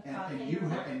of God And in you your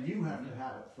heart. and you have to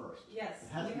have it first. Yes, It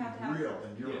has you to have to be have it real first.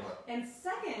 in your Yes. heart. And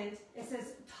second, it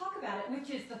says talk about it, which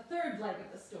is the third leg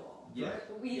of the stool. Yes.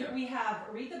 We have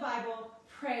read the Bible,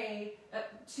 pray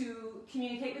to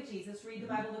communicate with Jesus, read the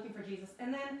Mhm. Bible looking for Jesus,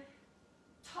 and then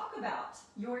talk about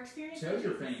your experience Tell with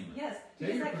your Jesus. family. Yes, Tell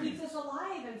because your that keeps friends. us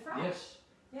alive and fresh. Yes.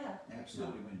 Yeah.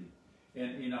 Absolutely, Wendy.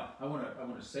 And I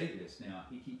want to say this now.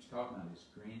 He keeps talking about his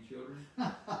grandchildren.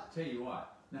 Tell you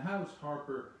what. Now, how is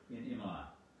Harper and Emily?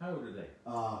 How old are they?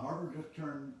 Harvard just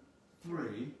turned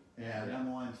 3, and Yeah.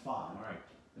 Emmeline's 5. All right.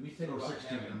 Let me tell you Or what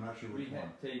 16, happened. I'm not sure Let which me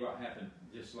one. tell you what happened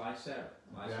just last Saturday,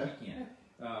 last Okay.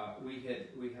 weekend.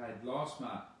 We had lost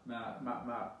my.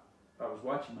 I was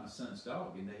watching my son's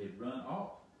dog, and they had run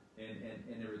off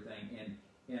and everything.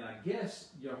 And I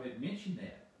guess y'all had mentioned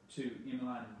that to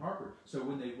Emmeline and Harper. So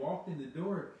when they walked in the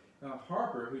door,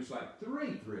 Harper, who's like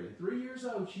 3 years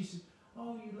old, she said,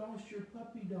 "Oh, you lost your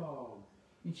puppy dog."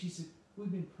 And she said,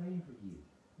 "We've been praying for you."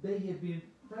 They had been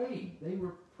praying. They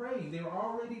were praying. They were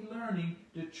already learning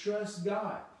to trust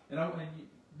God. And let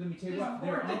me tell you There's what,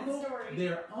 more to the story.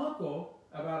 their uncle,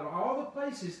 about all the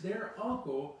places, their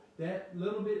uncle, that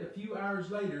little bit, a few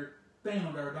hours later,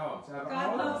 found our dogs. Out of God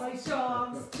all the loves places.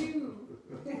 dogs too.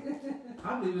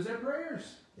 I believe it was their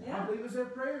prayers. Yeah. I believe it was their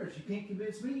prayers. You can't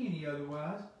convince me any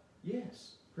otherwise.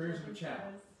 Yes, prayers of a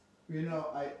child. You know,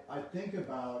 I think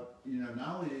about,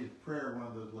 not only is prayer one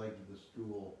of those legs of the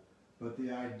stool, but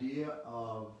the idea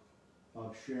of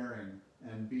sharing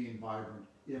and being vibrant.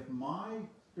 If my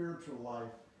spiritual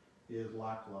life is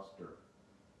lackluster,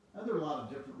 and there are a lot of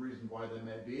different reasons why they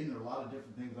may be, and there are a lot of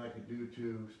different things I could do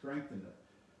to strengthen it.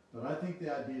 But I think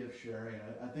the idea of sharing,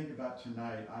 I think about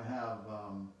tonight, I have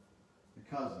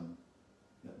a cousin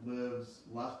that lives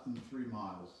less than 3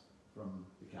 miles from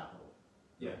the Capitol.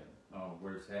 Yeah. Oh,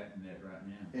 where's happening at right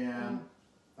now? And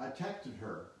I texted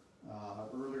her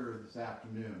earlier this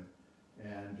afternoon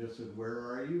and just said, "Where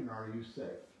are you and are you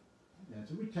safe?" And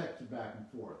so we texted back and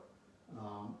forth.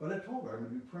 But I told her I'm going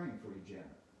to be praying for you, Janet.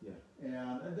 Yeah.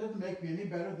 And it doesn't make me any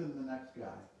better than the next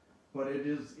guy. But it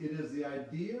is the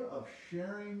idea of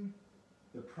sharing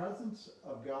the presence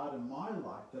of God in my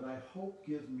life that I hope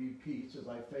gives me peace as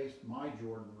I face my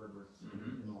Jordan rivers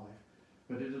in life.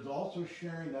 But it is also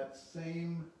sharing that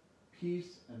same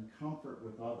peace and comfort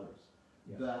with others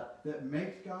that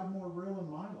makes God more real in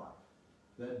my life,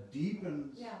 that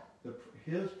deepens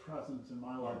His presence in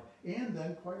my life. And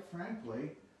then, quite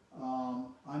frankly,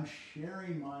 I'm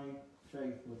sharing my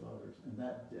faith with others, and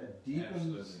that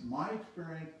deepens Absolutely. my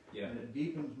experience, Yeah. and it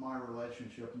deepens my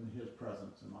relationship and His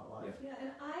presence in my life. Yeah,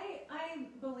 and I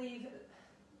believe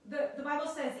the Bible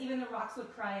says even the rocks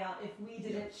would cry out if we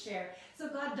didn't share. So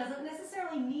God doesn't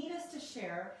necessarily need us to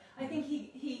share. I think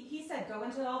he said go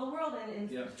into all the world and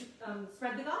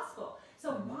spread the gospel.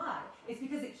 So why? It's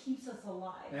because it keeps us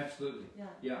alive. Absolutely. Yeah.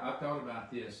 Yeah, I've thought about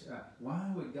this. Why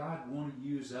would God want to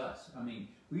use us? I mean,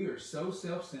 we are so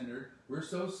self-centered. We're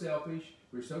so selfish.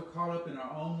 We're so caught up in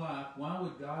our own life. Why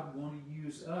would God want to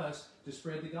use us to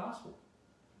spread the gospel?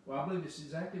 Well, I believe it's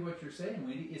exactly what you're saying,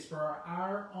 Wendy. It's for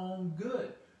our own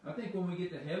good. I think when we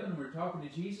get to heaven and we're talking to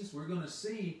Jesus, we're going to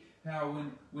see how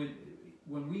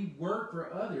when we work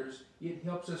for others, it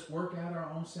helps us work out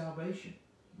our own salvation.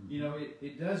 You know,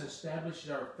 it does establish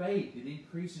our faith. It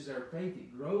increases our faith.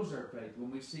 It grows our faith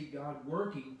when we see God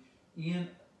working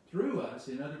through us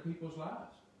in other people's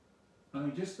lives. I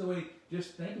mean, just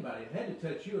think about it. It had to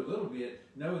touch you a little bit,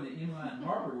 knowing that Emily and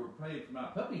Harper were praying for my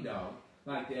puppy dog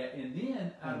like that, and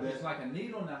then it's like a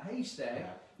needle in a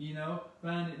haystack. You know,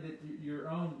 finding that your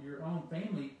own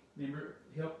family member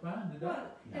helped find the dog.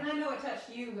 Well, and I know it touched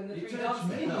you when the It 3 touched dogs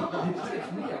me. came home. It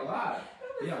touched me a lot.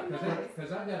 Yeah, so nice.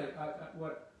 because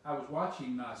I was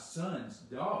watching my son's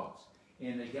dogs,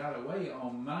 and they got away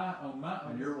on my watch,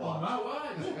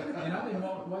 and I've been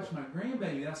wanting to watch my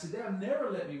grandbaby. And I said, "They'll never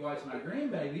let me watch my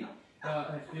grandbaby if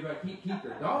I can't keep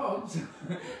their dogs."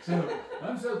 So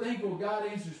I'm so thankful God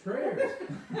answers prayers.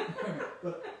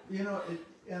 But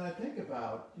and I think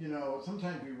about,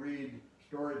 sometimes we read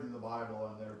stories in the Bible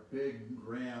and they're big,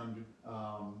 grand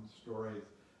stories.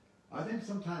 I think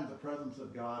sometimes the presence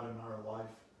of God in our life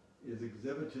is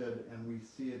exhibited, and we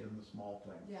see it in the small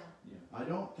things. Yeah. I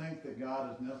don't think that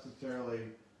God is necessarily,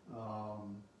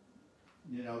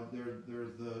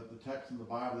 there's the text in the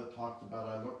Bible that talks about,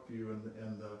 I looked for you in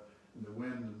the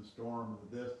wind and the storm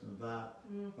and this and that,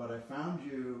 but I found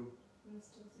you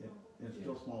in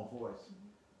still small voice.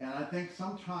 And I think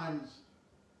sometimes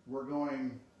we're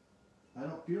going, I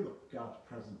don't feel God's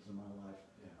presence in my life.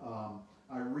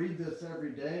 I read this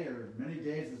every day or as many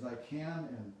days as I can,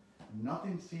 and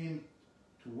nothing seems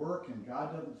to work, and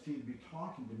God doesn't seem to be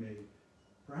talking to me.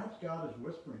 Perhaps God is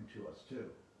whispering to us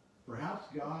too. Perhaps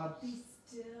God. Be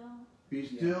still. Be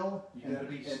still. You got to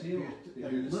be still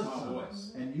and the small listen.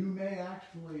 voice. And you may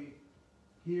actually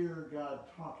hear God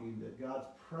talking, that God's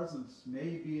presence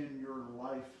may be in your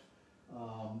life,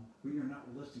 but you're not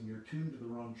listening. You're tuned to the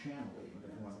wrong channel.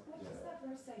 What does that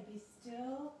verse say? Be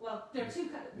still. Well, there are two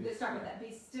that start with that.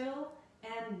 Be still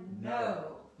and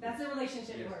know. That's a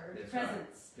relationship word. That's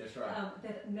presence. Right. That's right.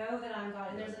 That know that I'm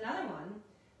God. And there's another one.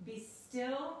 Be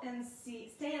still and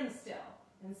stand still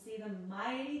and see the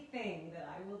mighty thing that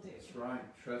I will do. That's right.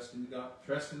 Trust in God.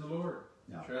 Trust in the Lord.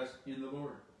 Yeah. Trust in the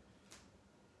Lord.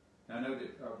 I know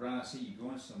that, Brian, I see you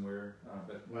going somewhere,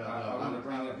 but I want to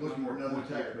bring up looking one for more another point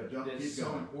text, here but don't that's keep so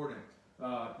going. important.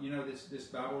 This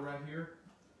Bible right here,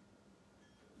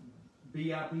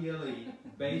 B-I-B-L-E,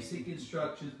 basic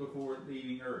instructions before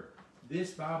leaving Earth.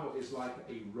 This Bible is like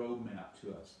a roadmap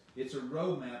to us. It's a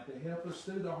roadmap to help us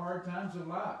through the hard times of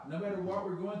life. No matter what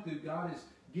we're going through, God has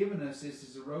given us this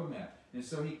as a roadmap. And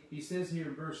so he says here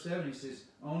in verse 7, he says,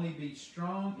 only be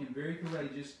strong and very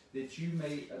courageous, that you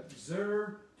may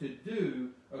observe to do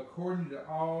according to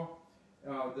all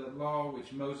the law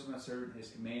which Moses my servant has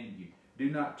commanded you. Do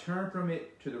not turn from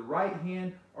it to the right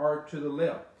hand or to the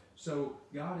left. So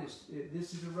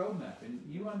this is a roadmap, and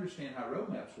you understand how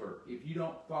roadmaps work. If you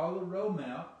don't follow the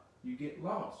roadmap, you get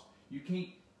lost. You can't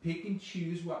pick and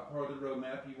choose what part of the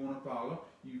roadmap you want to follow.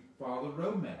 You follow the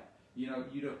roadmap. You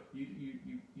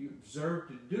observe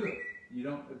to do it. You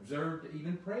don't observe to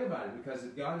even pray about it, because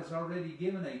if God has already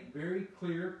given a very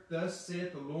clear, thus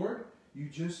saith the Lord, you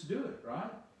just do it,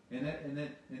 right? And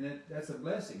that's a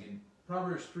blessing. And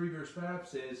Proverbs 3 verse 5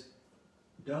 says,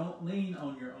 don't lean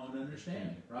on your own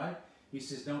understanding, right? He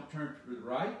says, don't turn to the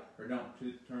right or don't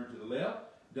turn to the left.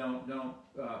 Don't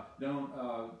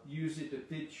use it to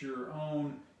fit your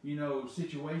own,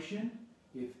 situation.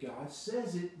 If God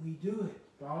says it, we do it.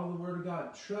 Follow the Word of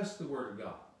God. Trust the Word of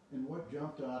God. And what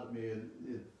jumped out at me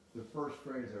is the first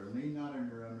phrase there, lean not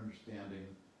on your own understanding.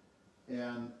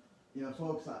 And,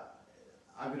 folks,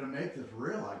 I'm going to make this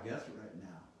real, I guess, right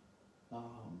now.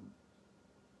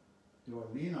 Do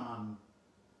I lean on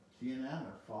CNN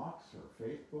or Fox or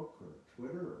Facebook or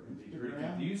Twitter or Instagram? It's pretty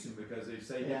confusing because they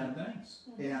say different things.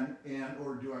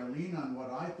 Or do I lean on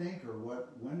what I think or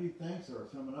what Wendy thinks or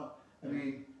someone else? I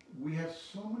mean, we have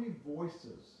so many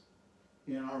voices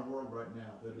in our world right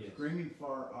now that are screaming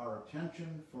for our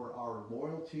attention, for our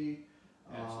loyalty.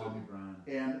 Absolutely,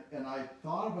 Brian. And I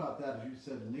thought about that as you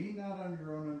said, lean not on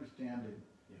your own understanding.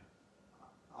 Yeah.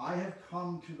 I have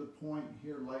come to the point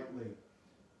here lately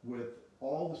with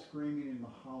all the screaming and the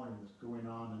hollering that's going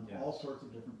on and all sorts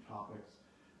of different topics,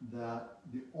 that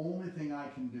the only thing I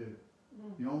can do,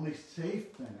 the only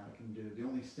safe thing I can do, the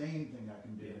only sane thing I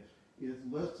can do is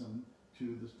listen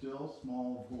to the still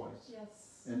small voice. Yes.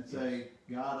 And say,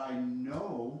 God, I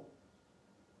know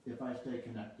if I stay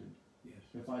connected. Yes.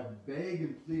 If I beg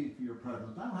and plead for your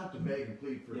presence. I don't have to beg and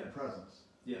plead for his presence.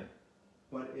 Yeah.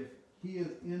 But if he is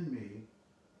in me,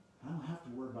 I don't have to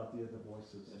worry about the other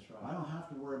voices. That's right. I don't have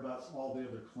to worry about all the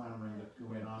other clamoring that's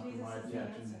going on for my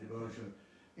attention and devotion.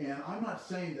 And I'm not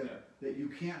saying that you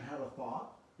can't have a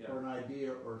thought or an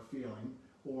idea or a feeling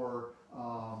or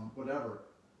whatever,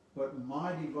 but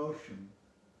my devotion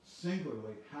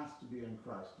singularly has to be in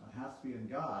Christ. It has to be in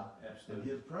God and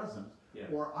his presence,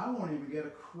 or I won't even get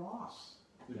across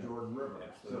the Jordan River,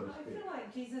 so to speak. I feel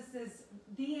like Jesus is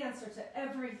the answer to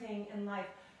everything in life.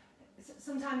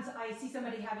 Sometimes I see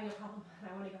somebody having a problem and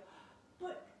I want to go,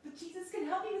 but Jesus can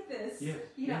help you with this. Yes.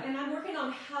 And I'm working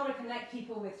on how to connect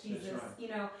people with Jesus.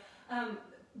 That's right.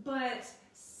 But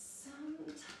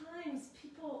sometimes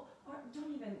people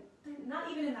they're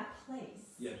not even in that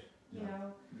place. Yes.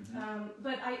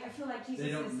 But I feel like Jesus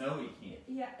they don't know he can't.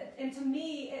 Yeah, and to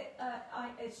me,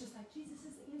 it's just like Jesus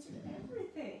is the answer to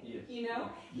everything.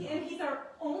 Yes. And he's our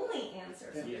only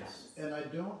answer. Yes. And I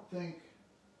don't think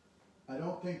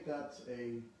that's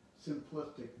a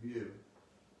simplistic view,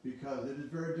 because it is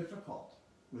very difficult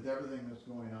with everything that's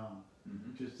going on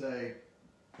to say,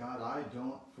 God, I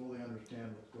don't fully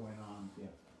understand what's going on.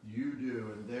 You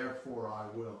do, and therefore I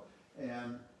will.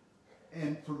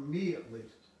 And for me at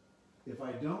least, if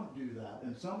I don't do that,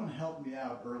 and someone helped me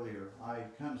out earlier, I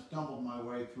kind of stumbled my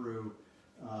way through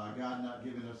God not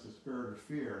giving us the spirit of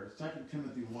fear. 2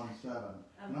 Timothy 1:7.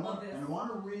 And I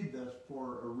want to read this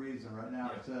for a reason right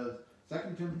now. It says,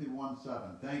 2 Timothy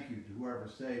 1:7. Thank you to whoever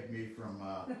saved me from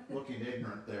looking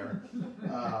ignorant there.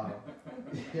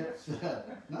 It said,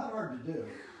 not hard to do.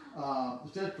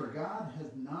 It says, for God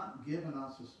has not given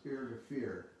us a spirit of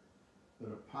fear,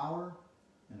 but of power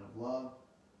and of love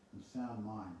and sound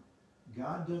mind.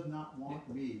 God does not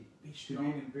want me be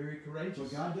strong and very courageous. So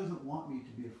God doesn't want me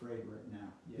to be afraid right now.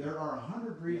 Yeah. There are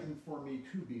 100 reasons for me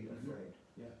to be afraid.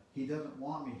 Yeah. He doesn't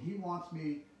want me. He wants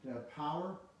me to have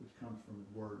power, which comes from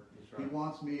His Word. Right. He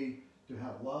wants me to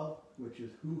have love, which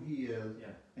is who He is. Yeah.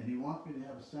 And He wants me to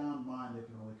have a sound mind that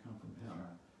can only come from Him.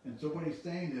 Right. And so what He's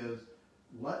saying is,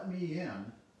 let me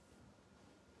in,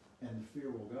 and the fear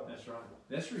will go. That's right.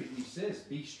 That's the reason He says,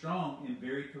 be strong and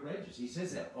very courageous. He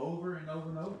says that over and over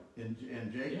and over. In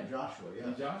Joshua, yes.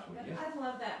 In Joshua, yes. I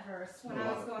love that verse when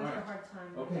I was going through a hard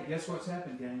time. Okay, guess what's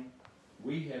happened, gang?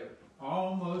 We have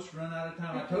almost run out of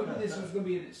time. I told you this was going to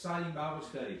be an exciting Bible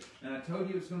study. And I told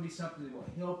you it was going to be something that will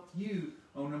help you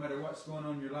on no matter what's going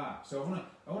on in your life. So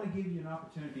I want to give you an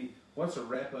opportunity. What's a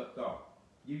wrap-up thought?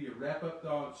 Give you wrap-up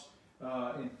thoughts.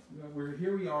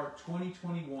 Here we are,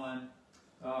 2021.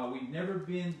 We've never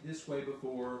been this way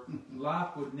before.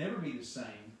 Life would never be the same.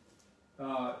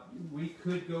 We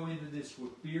could go into this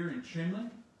with fear and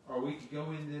trembling, or we could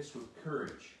go into this with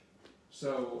courage.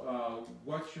 So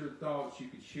what's your thoughts you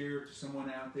could share to someone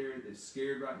out there that's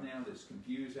scared right now, that's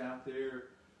confused out there,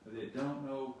 that don't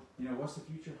know, what's the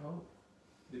future hold?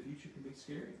 The future can be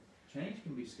scary. Change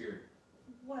can be scary.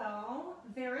 Well,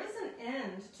 there is an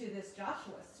end to this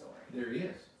Joshua story. There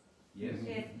is. Yes.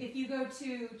 If you go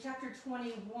to chapter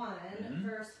 21,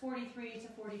 verse 43 to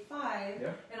 45,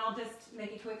 and I'll just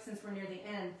make it quick since we're near the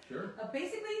end. Sure.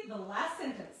 Basically, the last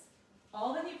sentence,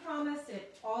 all that He promised,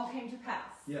 it all came to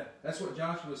pass. Yeah, that's what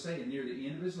Joshua was saying near the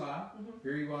end of his life.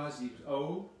 Here he was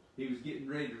old. He was getting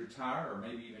ready to retire or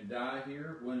maybe even die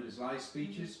here. One of his last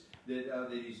speeches that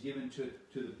he's given to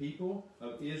the people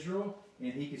of Israel.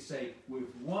 And he could say,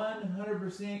 with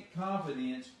 100%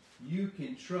 confidence, you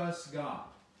can trust God.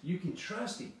 You can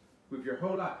trust Him with your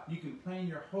whole life. You can plan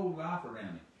your whole life around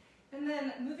Him. And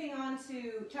then moving on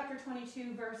to chapter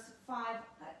 22, verse 5.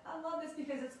 I love this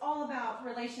because it's all about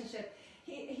relationship.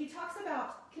 He talks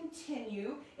about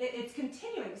continue. It's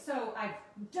continuing. So I've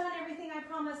done everything I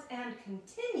promised and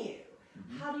continue.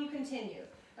 How do you continue?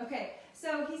 Okay,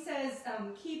 so he says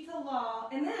keep the law,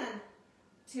 and then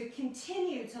to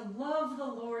continue to love the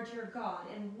Lord your God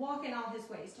and walk in all His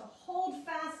ways, to hold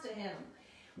fast to Him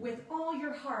with all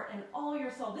your heart and all your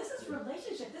soul. This is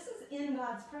relationship. This is in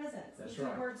God's presence. That's These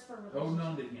right. are words for relationship. Holding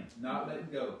on to Him, not letting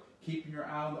go. Keeping your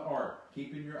eye on the ark.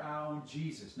 Keeping your eye on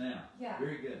Jesus now. Yeah.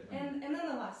 Very good. And then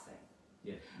the last thing.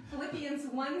 Yeah. Philippians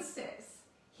 1:6.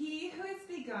 He who has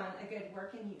begun a good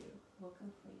work in you will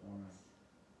complete it. All right.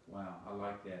 Wow, I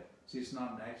like that. See, it's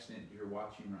not an accident you're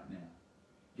watching right now.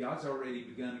 God's already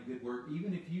begun a good work.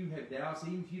 Even if you have doubts,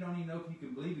 even if you don't even know if you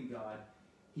can believe in God,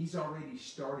 He's already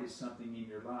started something in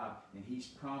your life, and He's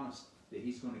promised that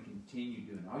He's going to continue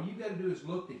doing it. All you got to do is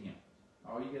look to Him.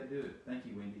 All you got to do is. Thank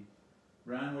you, Wendy.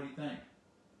 Brian, what do you think?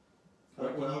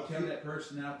 What will you tell that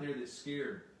person out there that's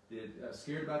scared,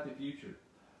 scared about the future?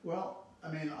 Well,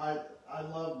 I mean, I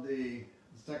love the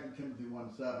 2 Timothy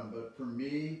 1:7, but for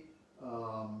me,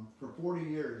 for 40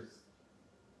 years,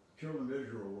 children of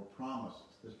Israel were promised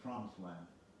this promised land.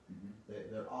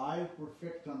 Their eyes were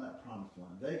fixed on that promised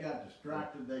land. They got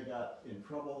distracted, they got in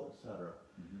trouble, etc.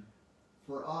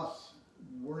 For us,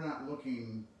 we're not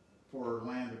looking for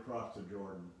land across the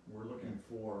Jordan. We're looking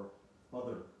for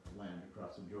other land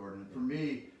across the Jordan. And for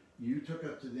me, you took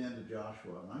us to the end of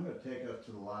Joshua, and I'm going to take us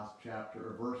to the last chapter,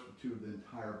 or verse or two of the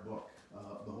entire book,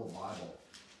 the whole Bible.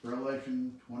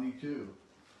 Revelation 22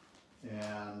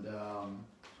 and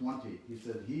 20. He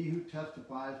said, he who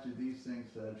testifies to these things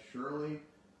said, surely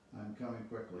I'm coming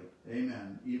quickly.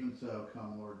 Amen. Even so,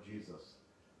 come Lord Jesus.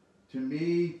 To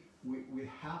me, we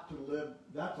have to live,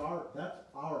 that's our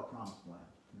promised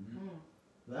land.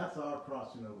 That's our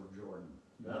crossing over Jordan.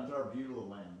 That's our view of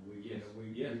the land. We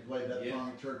played that song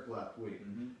at church last week.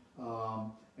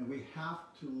 And we have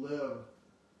to live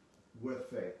with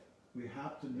faith. We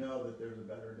have to know that there's a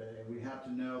better day. We have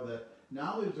to know that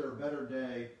not only is there a better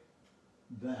day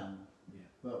then,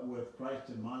 but with Christ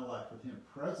in my life, with Him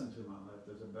present in my life,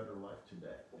 there's a better life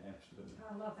today. Absolutely.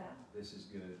 I love that. This is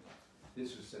good.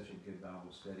 This was such a good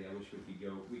Bible study. I wish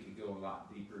we could go a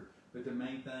lot deeper. But the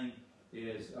main thing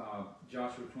is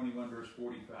Joshua 21 verse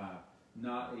 45.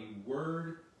 Not a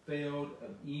word failed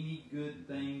of any good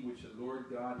thing which the Lord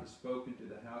God has spoken to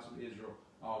the house of Israel,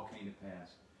 all came to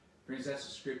pass. Friends, that's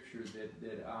a scripture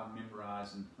that I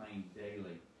memorize and claim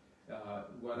daily.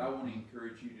 What I want to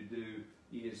encourage you to do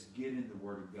is get in the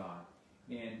Word of God.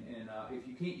 And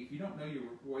if you don't know your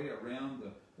way around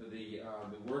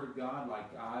the Word of God,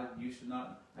 like I used to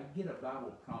not, I get a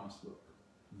Bible promise book.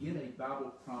 Get a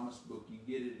Bible promise book. You can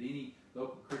get it at any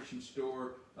local Christian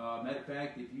store. Matter of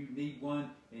fact, if you need one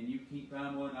and you can't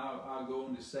find one, I'll go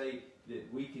on to say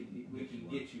that we can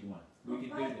get you one. We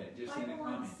can do that just in the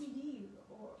comments. CD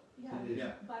or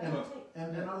Yeah. Bible tape.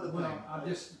 And another thing, Well, I'm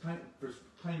just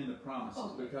claiming the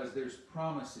promises because there's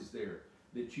promises there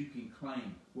that you can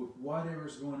claim with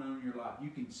whatever's going on in your life.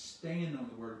 You can stand on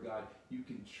the Word of God. You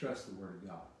can trust the Word of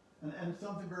God. and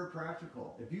something very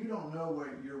practical. If you don't know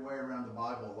your way around the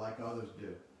Bible like others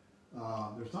do,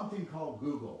 there's something called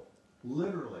Google.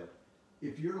 Literally,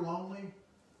 if you're lonely,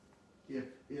 if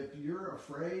you're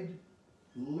afraid,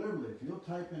 literally, if you'll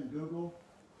type in Google,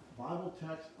 Bible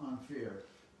text on fear,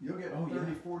 you'll get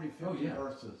 30, 40, 50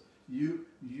 verses. You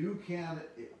can,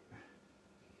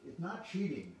 it's not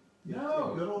cheating. It's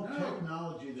a good old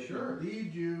technology that can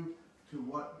lead you to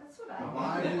what the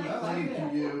Bible is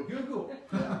saying to you. Google.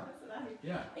 That's what I do.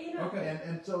 Yeah. You know, Okay.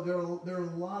 And so there are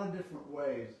a lot of different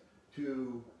ways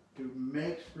to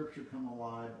make Scripture come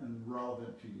alive and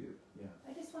relevant to you. Yeah.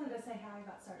 I just wanted to say how I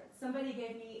got started. Somebody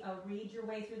gave me a read your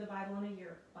way through the Bible in a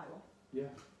year Bible. Yeah.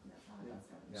 That's how I got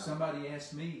started. Yeah. Somebody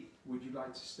asked me, would you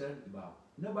like to study the Bible?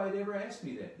 Nobody ever asked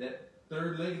me that. That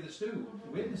third leg of the stool,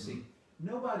 witnessing.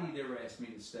 Nobody had ever asked me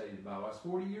to study the Bible. I was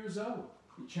 40 years old.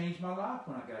 It changed my life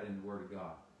when I got in the Word of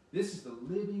God. This is the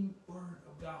living Word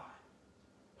of God.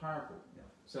 Powerful. Yeah.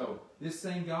 So, this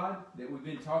same God that we've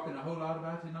been talking a whole lot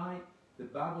about tonight, the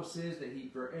Bible says that He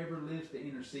forever lives to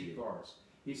intercede for us.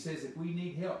 He says if we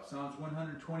need help, Psalms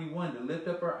 121, to lift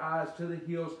up our eyes to the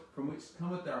hills from which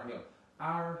cometh our help.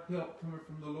 Our help cometh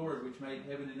from the Lord which made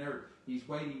heaven and earth. He's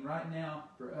waiting right now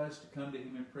for us to come to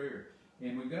Him in prayer.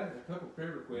 And we've got a couple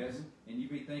prayer requests, and you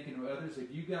be thinking of others.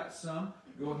 If you got some,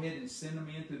 go ahead and send them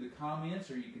in through the comments,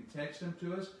 or you can text them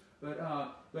to us.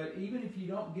 But even if you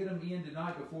don't get them in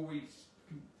tonight, before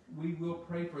we will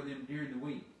pray for them during the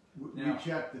week. We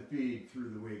check the feed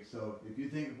through the week, so if you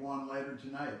think of one later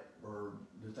tonight or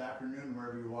this afternoon,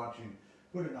 wherever you're watching,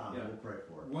 put it on. We'll pray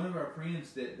for it. One of our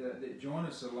friends that join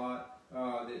us a lot,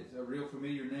 that's a real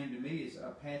familiar name to me, is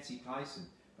Patsy Tyson.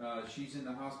 She's in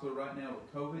the hospital right now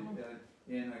with COVID.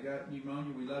 And I got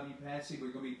pneumonia. We love you, Patsy. We're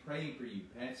going to be praying for you,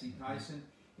 Patsy Tyson.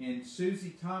 And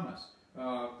Susie Thomas,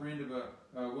 friend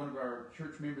of one of our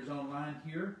church members online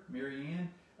here, Mary Ann.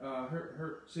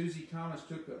 Susie Thomas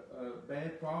took a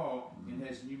bad fall and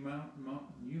has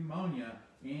pneumonia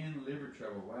and liver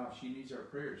trouble. Wow, she needs our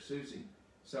prayers, Susie.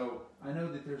 So I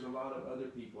know that there's a lot of other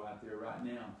people out there right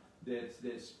now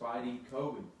that's fighting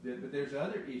COVID. But there's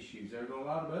other issues. There's a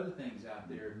lot of other things out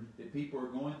there that people are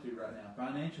going through right now.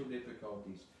 Financial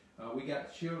difficulties. We got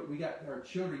our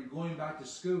children going back to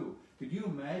school. Could you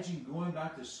imagine going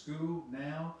back to school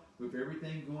now with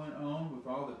everything going on, with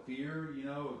all the fear,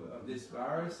 of this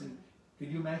virus? And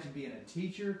could you imagine being a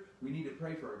teacher? We need to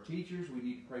pray for our teachers. We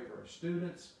need to pray for our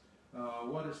students.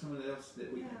 What are some of the else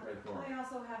that we can pray for? I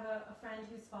also have a friend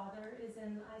whose father is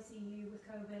in ICU with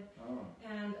COVID,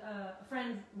 and a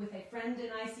friend with a friend in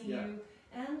ICU,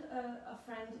 and a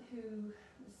friend who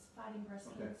is fighting breast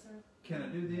cancer. Can I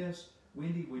do this?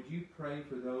 Wendy, would you pray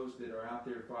for those that are out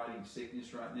there fighting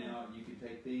sickness right now? You can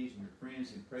take these and your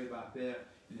friends and pray about that.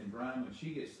 And then Brian, when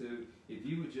she gets through, if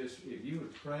you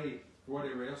would pray for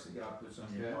whatever else that God puts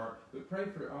on your heart, but pray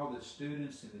for all the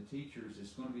students and the teachers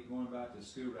that's going to be going back to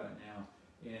school right now,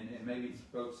 and maybe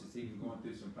folks that's even going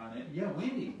through some financial. Yeah,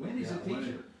 Wendy's a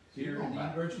teacher here at the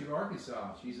University of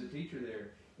Arkansas. She's a teacher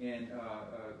there and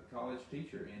a college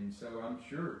teacher, and so I'm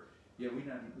sure. Yeah, we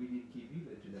need to keep you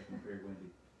lifted up in prayer,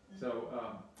 Wendy. So,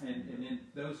 and then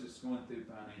those that's going through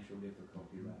financial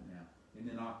difficulty right now. And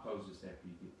then I'll close this after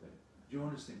you get there.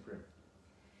 Join us in prayer.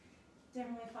 Dear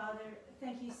Heavenly Father,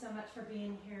 thank you so much for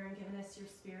being here and giving us your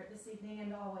Spirit this evening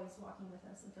and always walking with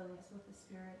us and filling us with the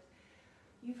Spirit.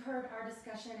 You've heard our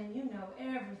discussion and you know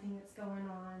everything that's going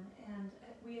on. And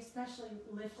we especially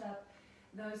lift up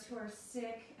those who are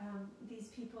sick,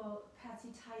 these people,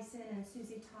 Patsy Tyson and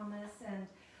Susie Thomas, and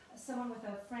someone with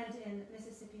a friend in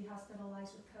Mississippi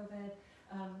hospitalized with COVID,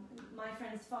 my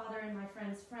friend's father and my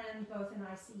friend's friend, both in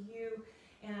ICU,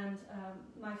 and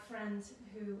my friend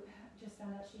who just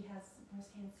found out she has breast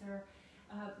cancer.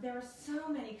 There are so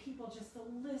many people, just the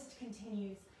list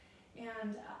continues.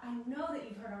 And I know that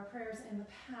you've heard our prayers in the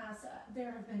past.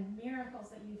 There have been miracles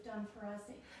that you've done for us.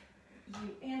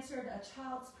 You answered a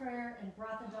child's prayer and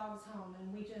brought the dogs home.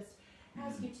 And we just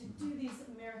ask you to do these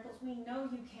miracles. We know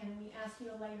you can. And we ask you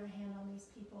to lay your hand on these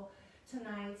people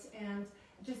tonight. And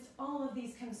just all of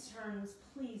these concerns,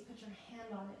 please put your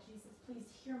hand on it, Jesus. Please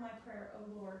hear my prayer,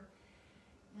 O Lord.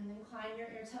 And incline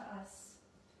your ear to us.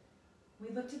 We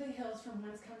look to the hills from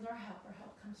whence comes our help. Our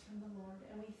help comes from the Lord.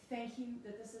 And we thank you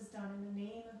that this is done in the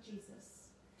name of Jesus,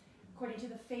 according to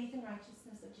the faith and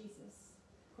righteousness of Jesus,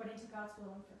 according to God's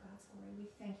will and for God's glory. We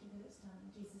thank you that it's done. In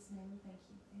Jesus' name we thank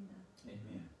you. Amen.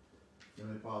 Amen.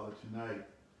 Heavenly Father, tonight,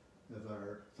 as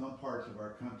some parts of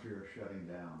our country are shutting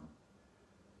down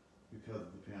because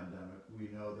of the pandemic, we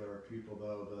know there are people,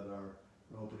 though, that are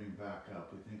opening back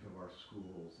up. We think of our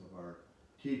schools, of our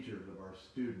teachers, of our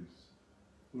students,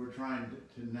 who are trying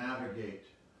to navigate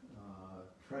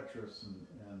treacherous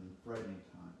and frightening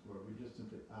times, Lord. We just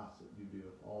simply ask that you be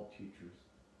with all teachers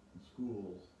and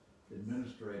schools,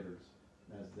 administrators,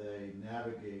 as they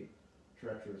navigate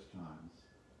treacherous times.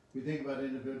 We think about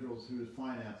individuals whose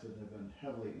finances have been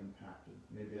heavily impacted,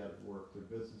 maybe out of work, their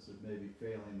businesses may be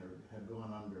failing or have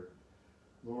gone under.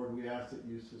 Lord, we ask that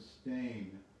you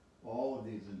sustain all of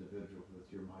these individuals with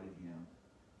your mighty hand.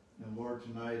 And Lord,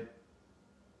 tonight,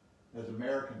 as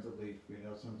Americans at least, we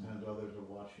know sometimes others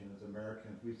are watching, as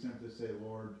Americans, we simply say,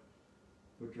 Lord,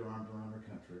 put your arms around our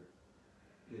country.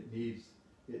 It needs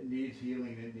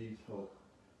healing, it needs hope.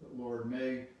 But Lord,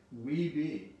 may we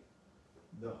be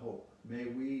the hope. May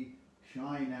we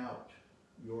shine out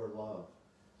your love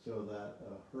so that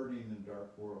a hurting and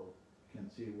dark world can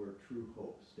see where true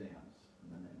hope stands. In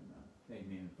the name of God.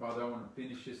 Amen. Father, I want to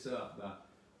finish this up by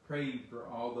praying for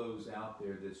all those out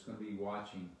there that's going to be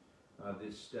watching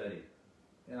this study.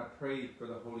 And I pray for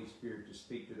the Holy Spirit to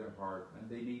speak to their heart. And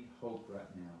they need hope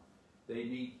right now. They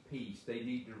need peace. They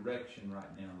need direction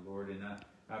right now, Lord. And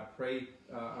I pray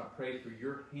for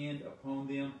your hand upon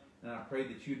them. And I pray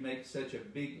that you'd make such a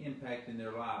big impact in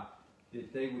their life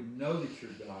that they would know that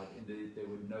you're God and that they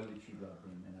would know that you love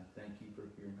them. And I thank you for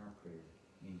hearing our prayer.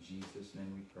 In Jesus'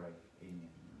 name we pray. Amen.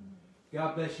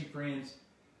 God bless you, friends.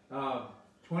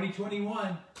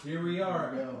 2021, here we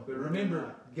are. But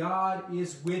remember, God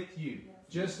is with you.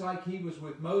 Just like he was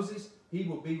with Moses, he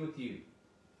will be with you.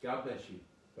 God bless you.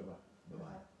 Bye-bye.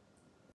 Bye-bye.